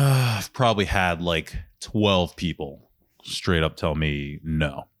 I've probably had like 12 people straight up tell me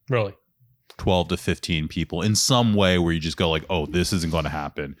no. Really? 12 to 15 people in some way where you just go like, oh, this isn't going to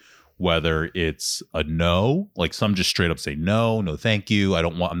happen. Whether it's a no, like some just straight up say no, thank you.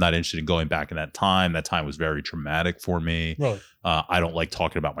 I'm not interested in going back in that time. That time was very traumatic for me. Really? I don't like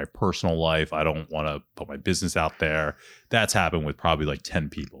talking about my personal life. I don't want to put my business out there. That's happened with probably like 10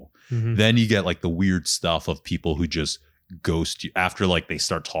 people. Mm-hmm. Then you get like the weird stuff of people who just ghost you after like they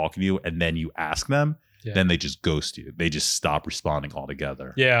start talking to you and then you ask them. Yeah. Then they just ghost you. They just stop responding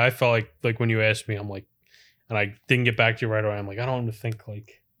altogether. Yeah, I felt like when you asked me, I'm like, and I didn't get back to you right away. I'm like, I don't even think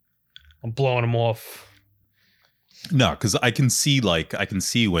like I'm blowing them off. No, because I can see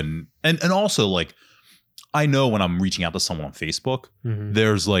when and also like I know when I'm reaching out to someone on Facebook,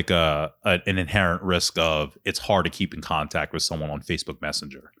 there's like an inherent risk of it's hard to keep in contact with someone on Facebook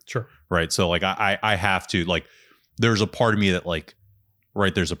Messenger. Sure. Right. So like I have to like there's a part of me that like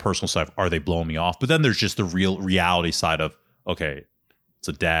right, there's a personal side of, are they blowing me off? But then there's just the reality side of, okay, it's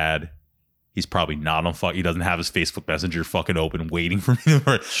a dad. He's probably not on he doesn't have his Facebook Messenger fucking open waiting for me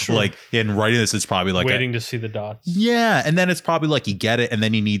to sure. like in writing this. It's probably like waiting to see the dots. Yeah. And then it's probably like you get it. And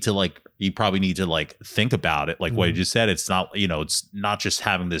then you probably need to like think about it. Like what you just said, it's not, it's not just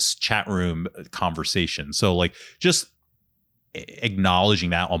having this chat room conversation. So like just acknowledging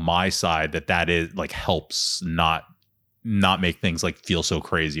that on my side that is like helps not make things like feel so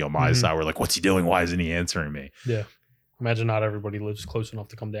crazy on my side. We're like, what's he doing? Why isn't he answering me? Yeah. Imagine not everybody lives close enough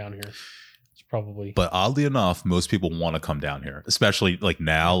to come down here. It's probably. But oddly enough, most people want to come down here, especially like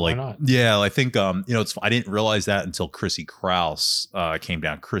now. Why like, not? yeah, I think, it's, I didn't realize that until Chrissy Krause came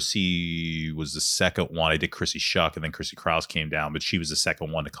down. Chrissy was the second one. I did Chrissy Shuck and then Chrissy Krause came down, but she was the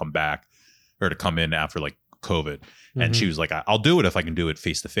second one to come back or to come in after like COVID. And she was like, I'll do it if I can do it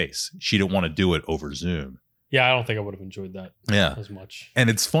face to face. She didn't want to do it over Zoom. Yeah, I don't think I would have enjoyed that as much. And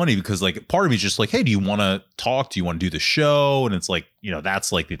it's funny because like part of me is just like, hey, do you want to talk? Do you want to do the show? And it's like,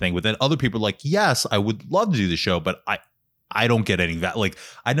 that's like the thing. But then other people are like, yes, I would love to do the show, but I don't get any value. Like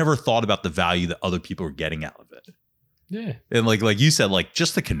I never thought about the value that other people are getting out of it. Yeah. And like you said, like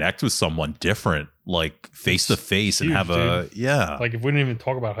just to connect with someone different, like face to face and have Like if we didn't even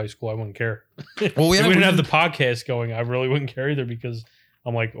talk about high school, I wouldn't care. Well, if we didn't have the podcast going, I really wouldn't care either because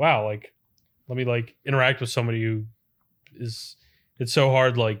I'm like, wow, like let me like interact with somebody who is, it's so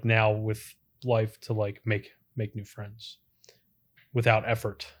hard like now with life to like make new friends without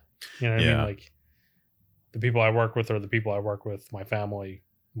effort. You know what I mean? Like the people I work with are the people I work with, my family,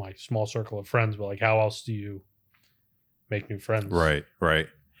 my small circle of friends, but like how else do you make new friends? Right.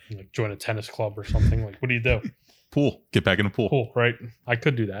 Like join a tennis club or something. Like what do you do? Pool. Get back in the pool. Pool, right? I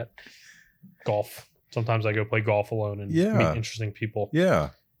could do that. Golf. Sometimes I go play golf alone and meet interesting people.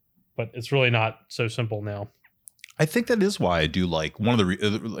 Yeah. But it's really not so simple now. I think that is why I do like one of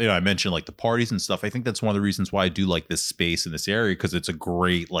the, I mentioned like the parties and stuff. I think that's one of the reasons why I do like this space in this area because it's a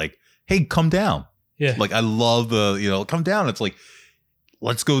great like, hey, come down. Yeah. Like I love the, come down. It's like,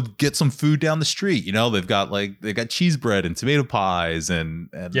 let's go get some food down the street. They've got cheese bread and tomato pies and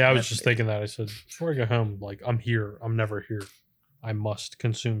yeah, I was just thinking that. I said, before I go home, like I'm here. I'm never here. I must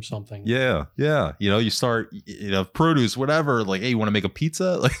consume something. Yeah. You start, produce, whatever. Like, hey, you want to make a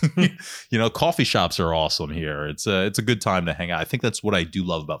pizza? Like, coffee shops are awesome here. It's a good time to hang out. I think that's what I do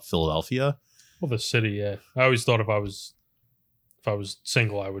love about Philadelphia. Well, the city, yeah. I always thought if I was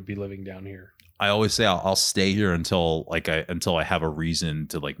single, I would be living down here. I always say I'll stay here until I have a reason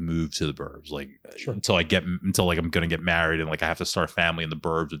to like move to the burbs. Like until I'm gonna get married and like I have to start a family in the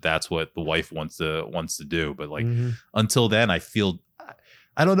burbs if that's what the wife wants to do. But like until then, I feel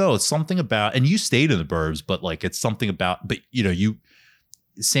I don't know. It's something about, and you stayed in the burbs, but like it's something about. But you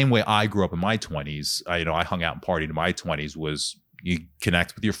same way I grew up in my 20s. I hung out and partied in my 20s was. You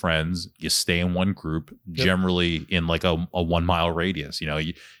connect with your friends, you stay in one group, generally in like a 1 mile radius.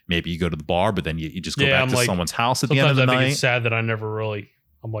 Maybe you go to the bar, but then you just go back to someone's house at the end of the night. I think it's sad that I'm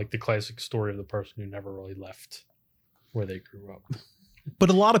like the classic story of the person who never really left where they grew up. But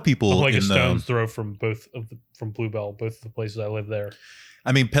a lot of people, I'm like a stone's throw from from Bluebell, both of the places I live there.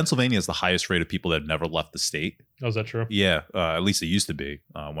 I mean, Pennsylvania is the highest rate of people that have never left the state. Oh, is that true? Yeah, at least it used to be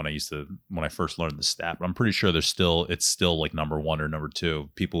when I first learned the stat. But I'm pretty sure it's still like number one or number two.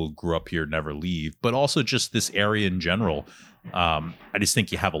 People who grew up here never leave. But also just this area in general, I just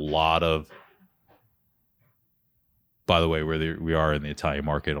think you have a lot of. By the way, we are in the Italian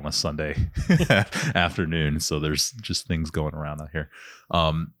market on a Sunday afternoon, so there's just things going around out here.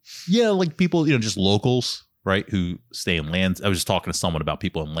 Yeah, like people, just locals, right, who stay in Lands. I was just talking to someone about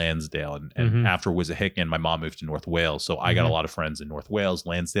people in Lansdale, and after Wissahickon, my mom moved to North Wales, so I got a lot of friends in North Wales,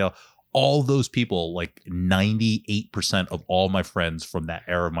 Lansdale. All those people, like 98% of all my friends from that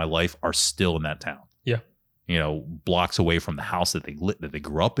era of my life, are still in that town. Yeah, blocks away from the house that they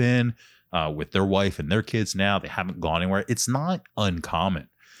grew up in. With their wife and their kids now, they haven't gone anywhere. It's not uncommon.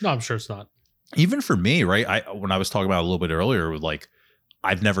 No, I'm sure it's not. Even for me, right? When I was talking about it a little bit earlier, like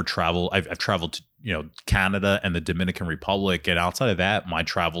I've never traveled. I've traveled to Canada and the Dominican Republic, and outside of that, my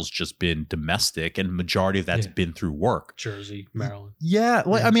travel's just been domestic, and majority of that's been through work. Jersey, Maryland. Yeah,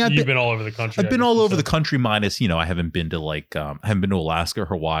 like I mean, you've been all over the country. I've been all over the country, minus I haven't been to I haven't been to Alaska,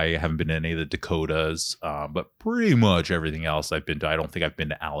 Hawaii. I haven't been to any of the Dakotas, but pretty much everything else I've been to. I don't think I've been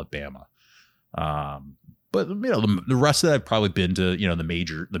to Alabama. But the rest of that I've probably been to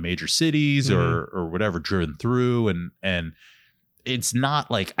the major cities or whatever, driven through, and it's not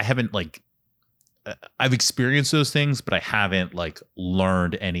like I haven't I've experienced those things, but I haven't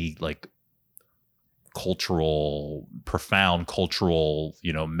learned any profound cultural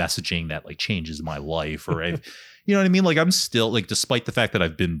messaging that changes my life, or you know what I mean. I'm still despite the fact that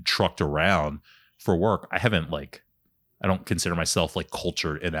I've been trucked around for work, I haven't I don't consider myself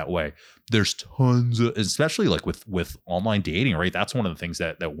cultured in that way. There's tons of, especially with online dating, right? That's one of the things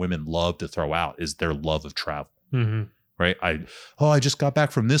that women love to throw out is their love of travel, right? I just got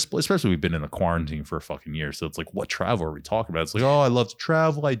back from this place, especially we've been in a quarantine for a fucking year. So it's what travel are we talking about? It's I love to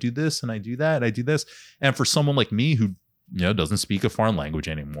travel. I do this and I do that. And I do this. And for someone like me who, doesn't speak a foreign language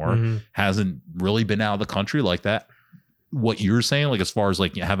anymore, hasn't really been out of the country like that, what you're saying, as far as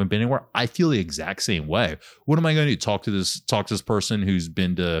you haven't been anywhere, I feel the exact same way. What am I going to do? Talk to this person who's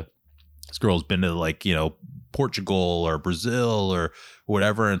been to, this girl's been to Portugal or Brazil or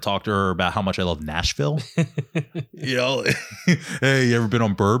whatever, and talk to her about how much I love Nashville. Hey, you ever been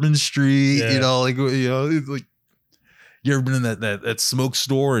on Bourbon Street? Yeah. You ever been in that smoke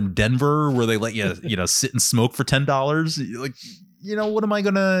store in Denver where they let you sit and smoke for $10? What am I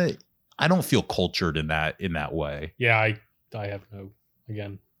gonna? I don't feel cultured in that way. Yeah, I have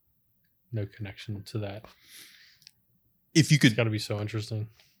no connection to that. If you could, it's got to be so interesting.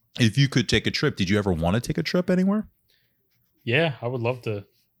 If you could take a trip, did you ever want to take a trip anywhere? Yeah, I would love to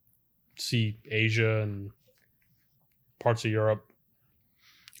see Asia and parts of Europe.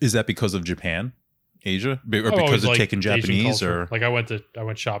 Is that because of Japan, Asia, or because of taking Japanese, or I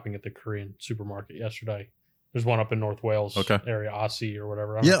went shopping at the Korean supermarket yesterday. There's one up in North Wales area, Aussie or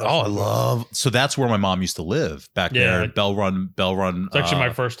whatever. I love. So that's where my mom used to live back there at Bell Run. It's actually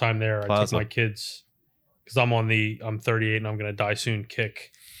my first time there. Plaza. I took my kids because I'm 38 and I'm going to die soon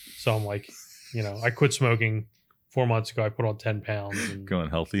kick. So I'm I quit smoking 4 months ago. I put on 10 pounds. And going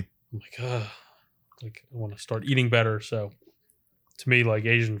healthy. I'm I want to start eating better. So to me,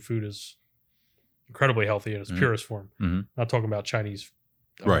 Asian food is incredibly healthy in its purest form. Not talking about Chinese.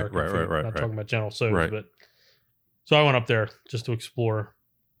 American food. Not talking about General Tso's, but. So I went up there just to explore.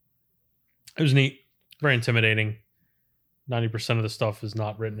 It was neat, very intimidating. 90% of the stuff is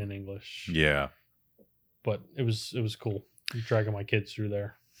not written in English. Yeah, but it was cool. Dragging my kids through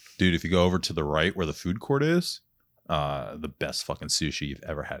there, dude. If you go over to the right where the food court is, the best fucking sushi you've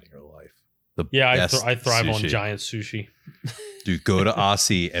ever had in your life. I thrive on giant sushi. Dude, go to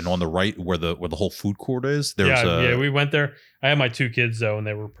Aussie, and on the right where the whole food court is, there's we went there. I had my 2 kids though, and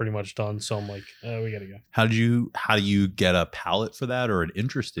they were pretty much done. So I'm we gotta go. How do you get a palate for that or an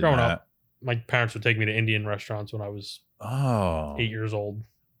interest in Growing that? Up, my parents would take me to Indian restaurants when I was 8 years old.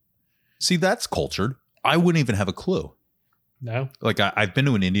 See, that's cultured. I wouldn't even have a clue. No, I've been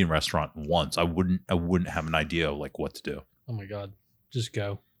to an Indian restaurant once. I wouldn't have an idea of what to do. Oh my god, just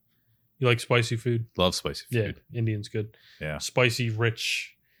go. You like spicy food? Love spicy food. Yeah, Indian's good. Yeah. Spicy,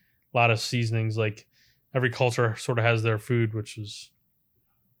 rich, a lot of seasonings. Every culture sort of has their food, which is,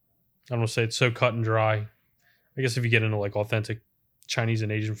 I don't want to say it's so cut and dry. I guess if you get into authentic Chinese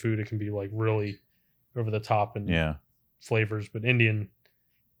and Asian food, it can be really over the top and flavors. But Indian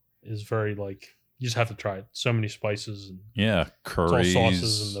is very you just have to try it. So many spices and curries, all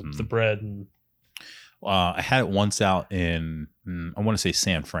sauces and the bread and. I had it once out in I want to say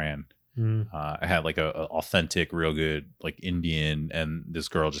San Fran. I had a authentic, real good Indian, and this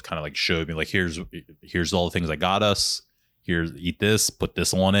girl just kind of showed me here's all the things I got us. here's eat this, put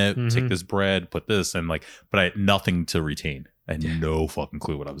this on it, Mhm. take this bread, put this, and like, but I had nothing to retain. I had no fucking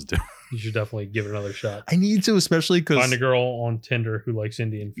clue what I was doing. You should definitely give it another shot. I need to, especially because Find a girl on Tinder who likes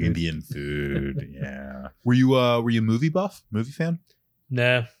Indian food. Indian food. Yeah. Were you a movie buff, movie fan?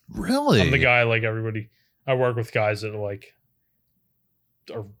 Nah, Really? I'm the guy like everybody. I work with guys that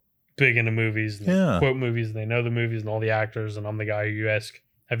are big into movies and they Yeah. quote movies and they know the movies and all the actors. And I'm the guy who you ask,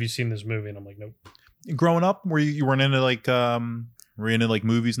 "Have you seen this movie?" And I'm like, "Nope." Growing up, were you weren't into like were you into like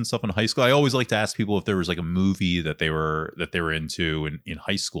movies and stuff in high school? I always like to ask people if there was like a movie that they were into in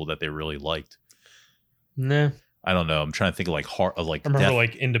high school that they really liked. Nah, I don't know. I'm trying to think of like heart of like I remember Death-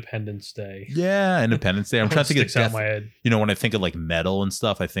 like Independence Day. yeah, Independence Day. I'm trying to think of Sticks out Death, in my head. you know, when I think of like metal and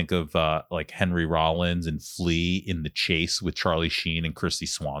stuff, I think of like Henry Rollins and Flea in The Chase with Charlie Sheen and Christy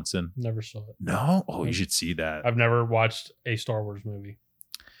Swanson. Never saw it. No? Oh, you should see that. I've never watched a Star Wars movie.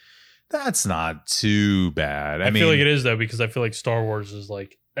 That's not too bad. I feel like it is though, because I feel like Star Wars is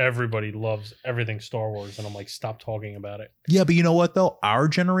like everybody loves everything Star Wars, and I'm like, stop talking about it. yeah, but you know what though? Our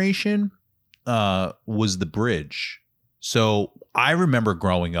generation was the bridge. So I remember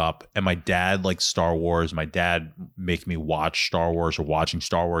growing up and my dad liked Star Wars. My dad making me watch Star Wars or watching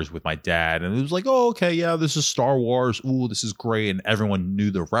Star Wars with my dad. And it was like, oh, okay, yeah, this is Star Wars. Ooh, this is great. And everyone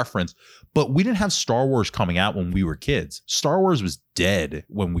knew the reference. But we didn't have Star Wars coming out when we were kids. Star Wars was dead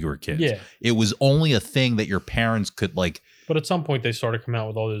when we were kids. Yeah, It was only a thing that your parents could like but at some point they started coming out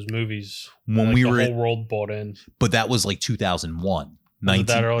with all those movies when like we the were whole world bought in. but that was like 2001. Was it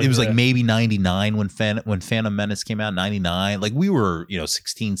that early? It was like Yeah. maybe 99 when Phantom Menace came out, 99. Like we were,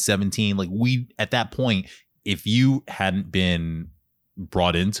 16, 17. Like we, at that point, if you hadn't been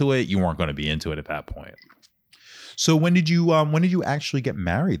brought into it, you weren't going to be into it at that point. So when did you actually get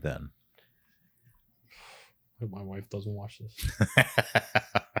married then? I hope my wife doesn't watch this.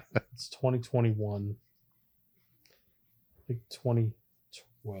 It's 2021. I think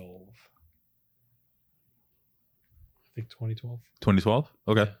 2012. I think 2012. 2012?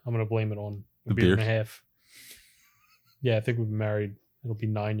 Okay. Yeah, I'm gonna blame it on The a beer and beer. a half. Yeah, I think we've been married. It'll be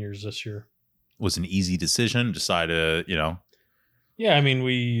 9 years this year. Was an easy decision. Decided, Yeah, I mean,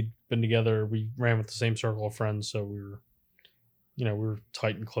 we'd been together. We ran with the same circle of friends, so we were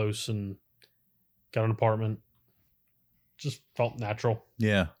tight and close, and got an apartment. Just felt natural.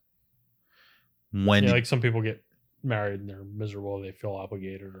 yeah. When Yeah, did- like some people get married and they're miserable. They feel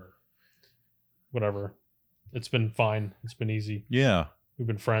obligated or whatever. It's been fine. It's been easy. yeah. We've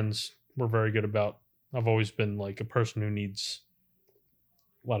been friends. We're very good about. I've always been like a person who needs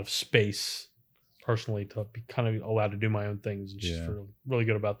a lot of space personally to be kind of allowed to do my own things. And she's Yeah. really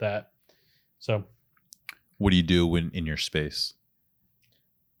good about that. So, What do you do when in your space?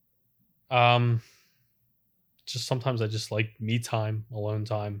 just sometimes I just like me time, alone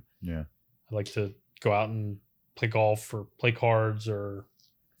time. Yeah. I like to go out and play golf or play cards, or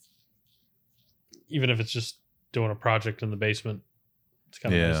even if it's just doing a project in the basement. It's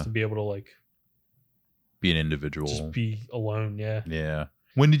kind of Yeah. nice to be able to like Be an individual. just be alone. Yeah. Yeah.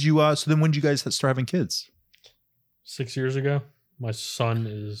 When did you so then when did you guys start having kids? 6 years ago. My son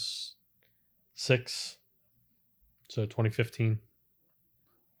is 6. So 2015.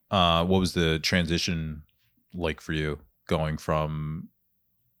 What was the transition like for you going from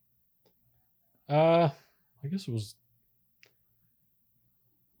I guess it was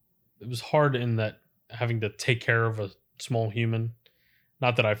hard in that having to take care of a small human.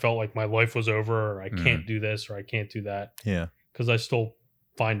 Not that I felt like my life was over or I can't do this or I can't do that, yeah. because I still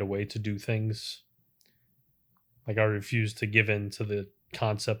find a way to do things. Like I refuse to give in to the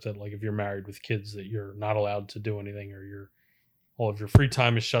concept that like if you're married with kids that you're not allowed to do anything, or all of your free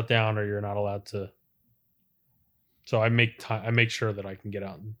time is shut down, or you're not allowed to. So I make time. I make sure that I can get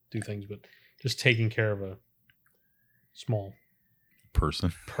out and do things, but just taking care of a small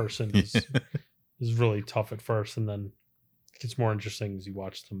Person. person is really tough at first, and then it gets more interesting as you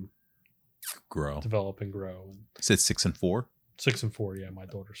watch them Grow. develop and grow. And You said 6 and 4? 6 and 4, yeah, my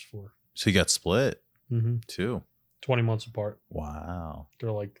daughter's 4. So you got split Mm-hmm. too. 20 months apart. Wow.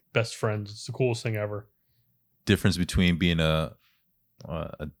 They're like best friends. It's the coolest thing ever. Difference between being a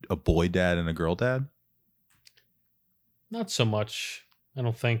boy dad and a girl dad? Not so much, I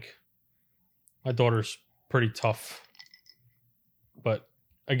don't think. My daughter's pretty tough. But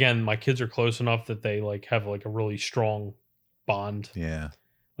again, my kids are close enough that they like have like a really strong bond. Yeah.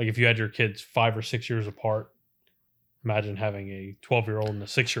 Like if you had your kids 5 or 6 years apart, imagine having a 12-year-old and a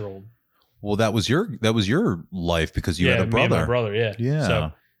 6-year-old. Well, that was your life because you had a me brother. and my brother, yeah. Yeah.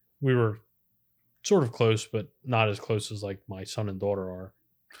 So we were sort of close, but not as close as like my son and daughter are.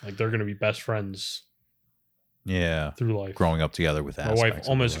 Like they're going to be best friends Yeah. through life. Growing up together with My aspects wife of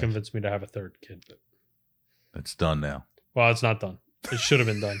almost life. convinced me to have a third kid, but It's done now. Well, it's not done. It should have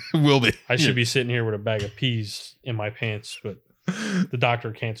been done. Will be. I should be sitting here with a bag of peas in my pants, but the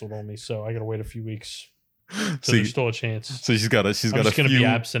doctor canceled on me, so I got to wait a few weeks. So there's still a chance. So she's got I'm just going to be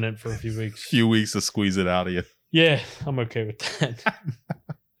abstinent for a few weeks. Few weeks to squeeze it out of you. Yeah, I'm okay with that.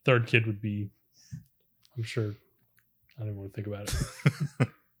 Third kid would be, I'm sure, I don't want to think about it.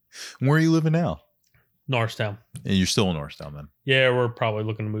 Where are you living now? Norristown. And you're still in Norristown then? Yeah, we're probably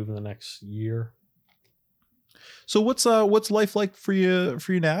looking to move in the next year. So what's life like for you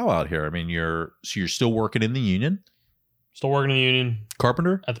now out here? I mean, you're still working in the union? Still working in the union.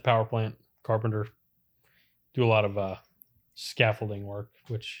 Carpenter? At the power plant. Carpenter. Do a lot of scaffolding work,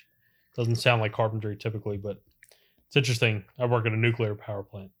 which doesn't sound like carpentry typically, but it's interesting. I work at a nuclear power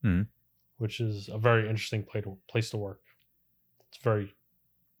plant, which is a very interesting place to work. It's very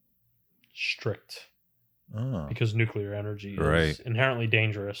strict because nuclear energy is inherently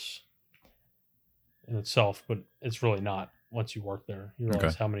dangerous in itself, but it's really not once you work there. You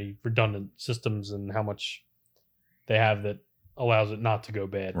realize how many redundant systems and how much they have that allows it not to go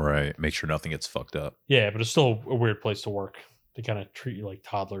bad. Right. Make sure nothing gets fucked up. Yeah, but it's still a weird place to work. They kind of treat you like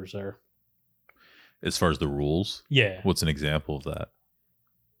toddlers there. As far as the rules? Yeah. What's an example of that?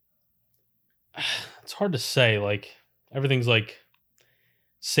 It's hard to say. Like, everything's like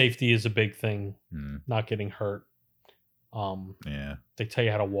safety is a big thing. Not getting hurt. Yeah. They tell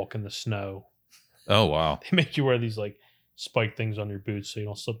you how to walk in the snow. Oh, wow. They make you wear these like spike things on your boots so you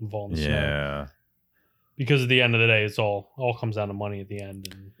don't slip and fall in the snow. Yeah. Because at the end of the day, it's all comes down to money at the end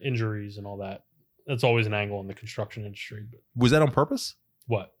and injuries and all that. That's always an angle in the construction industry. But was that on purpose?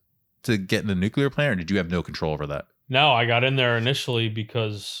 What? To get in the nuclear plant, or did you have no control over that? No, I got in there initially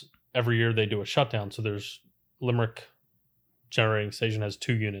because every year they do a shutdown. So there's Limerick Generating Station has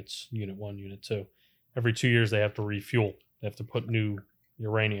 2 units, Unit 1, Unit 2. Every 2 years they have to refuel. They have to put new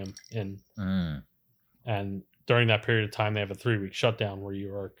uranium in. And during that period of time, they have a 3-week shutdown where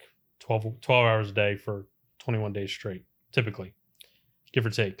you work 12 hours a day for 21 days straight, typically, give or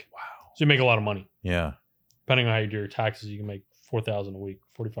take. Wow. So you make a lot of money. Yeah. Depending on how you do your taxes, you can make $4,000 a week,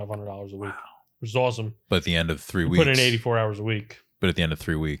 $4,500 a week, which is awesome. But at the end of 3 weeks, put in 84 hours a week. But at the end of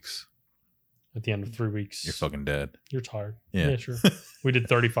 3 weeks, you're fucking dead. You're tired. Yeah, sure. We did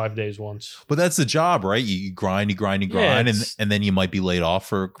 35 days once. But that's the job, right? You grind, and then you might be laid off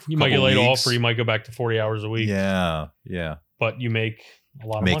for you might get laid off, or you might go back to 40 hours a week. Yeah. But you make a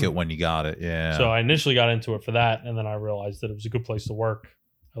lot of money. Make it when you got it. Yeah. So I initially got into it for that, and then I realized that it was a good place to work.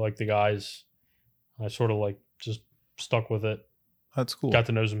 I like the guys. I sort of like just stuck with it. That's cool. Got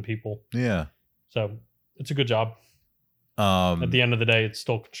to know some people. Yeah. So it's a good job. At the end of the day, it's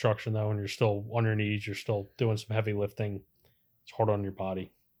still construction though, and you're still on your knees. You're still doing some heavy lifting. It's hard on your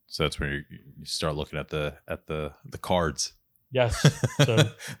body. So that's where you start looking at the cards. Yes. So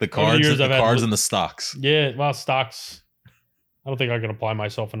the cards, and the stocks. Yeah. Well, stocks. I don't think I can apply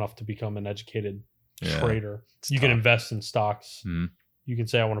myself enough to become an educated trader. You can invest in stocks. You can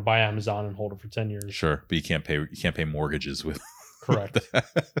say I want to buy Amazon and hold it for 10 years. Sure, but you can't pay mortgages with. Correct.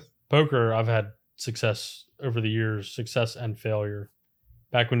 Poker, I've had success over the years, success and failure.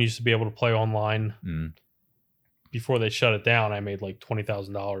 Back when you used to be able to play online, before they shut it down, I made like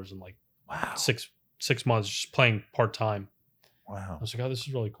 $20,000 in like six months just playing part time. Wow. I was like, oh, this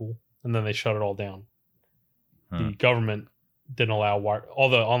is really cool. And then they shut it all down. The government didn't allow all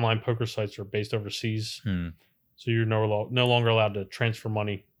the online poker sites are based overseas. So you're no longer allowed to transfer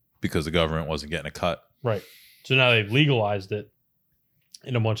money. Because the government wasn't getting a cut. Right. So now they've legalized it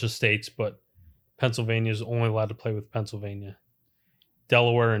in a bunch of states, but Pennsylvania is only allowed to play with Pennsylvania.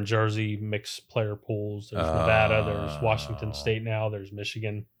 Delaware and Jersey mix player pools. There's Nevada. There's Washington State now. There's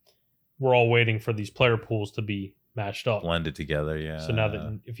Michigan. We're all waiting for these player pools to be matched up. Blended together, yeah. So now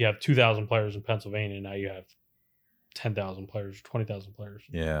that if you have 2,000 players in Pennsylvania, now you have 10,000 players, 20,000 players.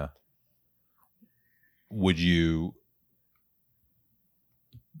 Yeah. Would you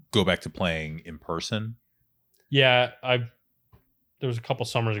go back to playing in person? Yeah, there was a couple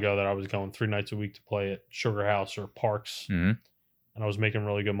summers ago that I was going 3 nights a week to play at Sugar House or Parks, and I was making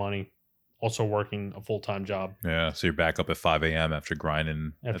really good money. Also working a full-time job. Yeah, so you're back up at 5 a.m. after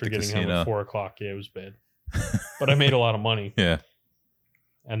grinding after at the getting casino. home at 4 o'clock. Yeah, it was bad, but I made a lot of money. Yeah,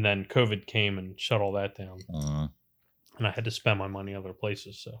 and then COVID came and shut all that down, and I had to spend my money other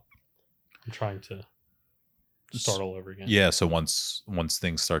places. So I'm trying to start all over again. Yeah, so once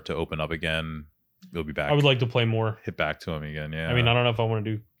things start to open up again, you'll be back. I would like to play more. Hit back to him again, yeah. I mean, I don't know if I want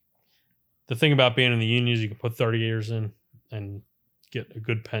to do... The thing about being in the union is you can put 30 years in and get a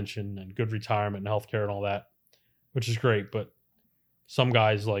good pension and good retirement and healthcare and all that, which is great. But some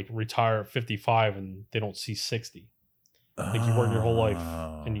guys like retire at 55 and they don't see 60. Like you work your whole life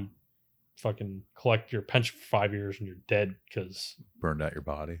and you fucking collect your pension for 5 years and you're dead because Burned out your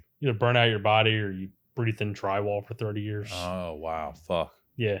body. you either burn out your body or you breathe in drywall for 30 years. Oh, wow. Fuck.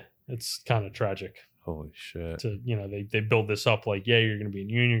 Yeah, it's kind of tragic. Holy shit. To they build this up like, yeah, you're going to be in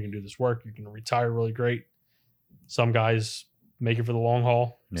union, you're going to do this work, you're going to retire really great. Some guys make it for the long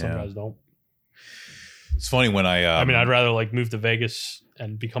haul. Some Yeah. guys don't. It's funny when I mean, I'd rather like move to Vegas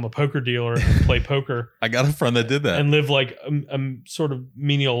and become a poker dealer and play poker I got a friend that did that. and live like a sort of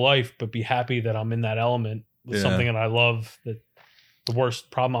menial life, but be happy that I'm in that element with Yeah. something that I love. That the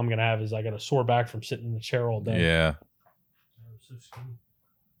worst problem I'm going to have is I got a sore back from sitting in the chair all day. Yeah. I'm so skinny.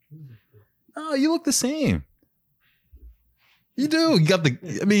 Oh, you look the same. You do. You got the.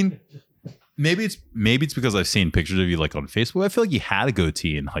 I mean, maybe it's because I've seen pictures of you like on Facebook. I feel like you had a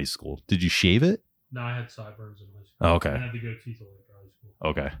goatee in high school. Did you shave it? No, I had sideburns in high school. Oh, okay. I had to go teeth all after high school.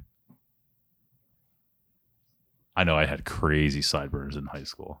 Okay. I know I had crazy sideburns in high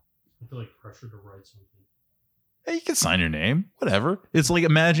school. I feel like pressure to write something. Hey, you can sign your name. Whatever. It's like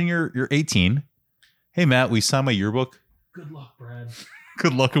imagine you're 18. Hey Matt, we signed my yearbook. Good luck, Brad.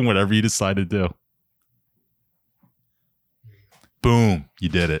 Good luck in whatever you decide to do. Boom, you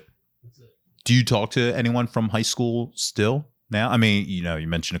did it. That's it. Do you talk to anyone from high school still now? I mean, you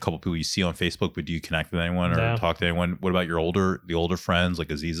mentioned a couple people you see on Facebook, but do you connect with anyone or No. talk to anyone? What about the older friends, like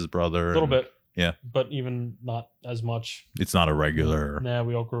Aziz's brother? A little bit. Yeah. But even not as much. It's not a regular, Nah,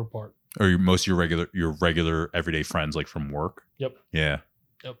 we all grew apart. or most of your regular everyday friends, like from work. Yep. Yeah.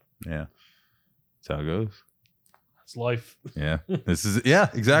 Yep. Yeah. That's how it goes. That's life. Yeah. This is yeah,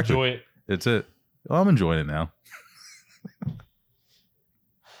 exactly. Enjoy it. It's it. Well, I'm enjoying it now.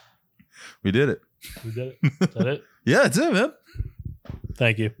 We did it. We did it. Is that it? Yeah, that's it, man.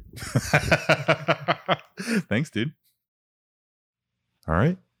 Thank you. Thanks, dude. All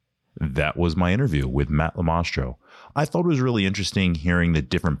right. That was my interview with Matt Lamastro. I thought it was really interesting hearing the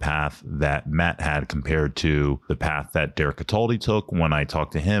different path that Matt had compared to the path that Derek Cataldi took when I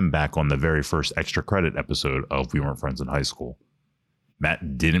talked to him back on the very first Extra Credit episode of We Weren't Friends in High School.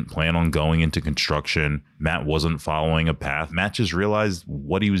 Matt didn't plan on going into construction. Matt wasn't following a path. Matt just realized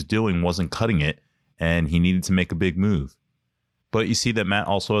what he was doing wasn't cutting it, and he needed to make a big move. But you see that Matt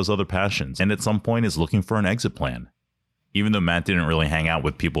also has other passions, and at some point is looking for an exit plan. Even though Matt didn't really hang out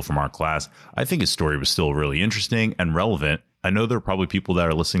with people from our class, I think his story was still really interesting and relevant. I know there are probably people that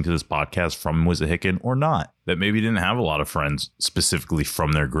are listening to this podcast from Wissahickon or not, that maybe didn't have a lot of friends specifically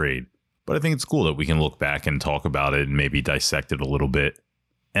from their grade. But I think it's cool that we can look back and talk about it and maybe dissect it a little bit.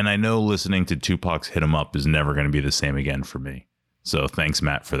 And I know listening to Tupac's Hit 'Em Up is never going to be the same again for me. So thanks,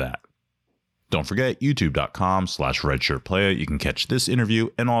 Matt, for that. Don't forget, youtube.com/redshirtplaya. You can catch this interview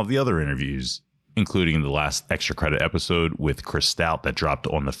and all of the other interviews, including the last Extra Credit episode with Chris Stout that dropped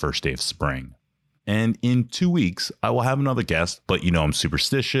on the first day of spring. And in 2 weeks, I will have another guest, but I'm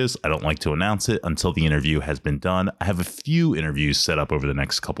superstitious. I don't like to announce it until the interview has been done. I have a few interviews set up over the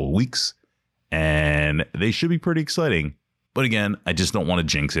next couple of weeks, and they should be pretty exciting. But again, I just don't want to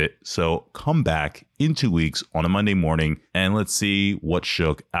jinx it. So come back in 2 weeks on a Monday morning, and let's see what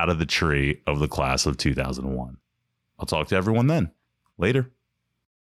shook out of the tree of the class of 2001. I'll talk to everyone then. Later.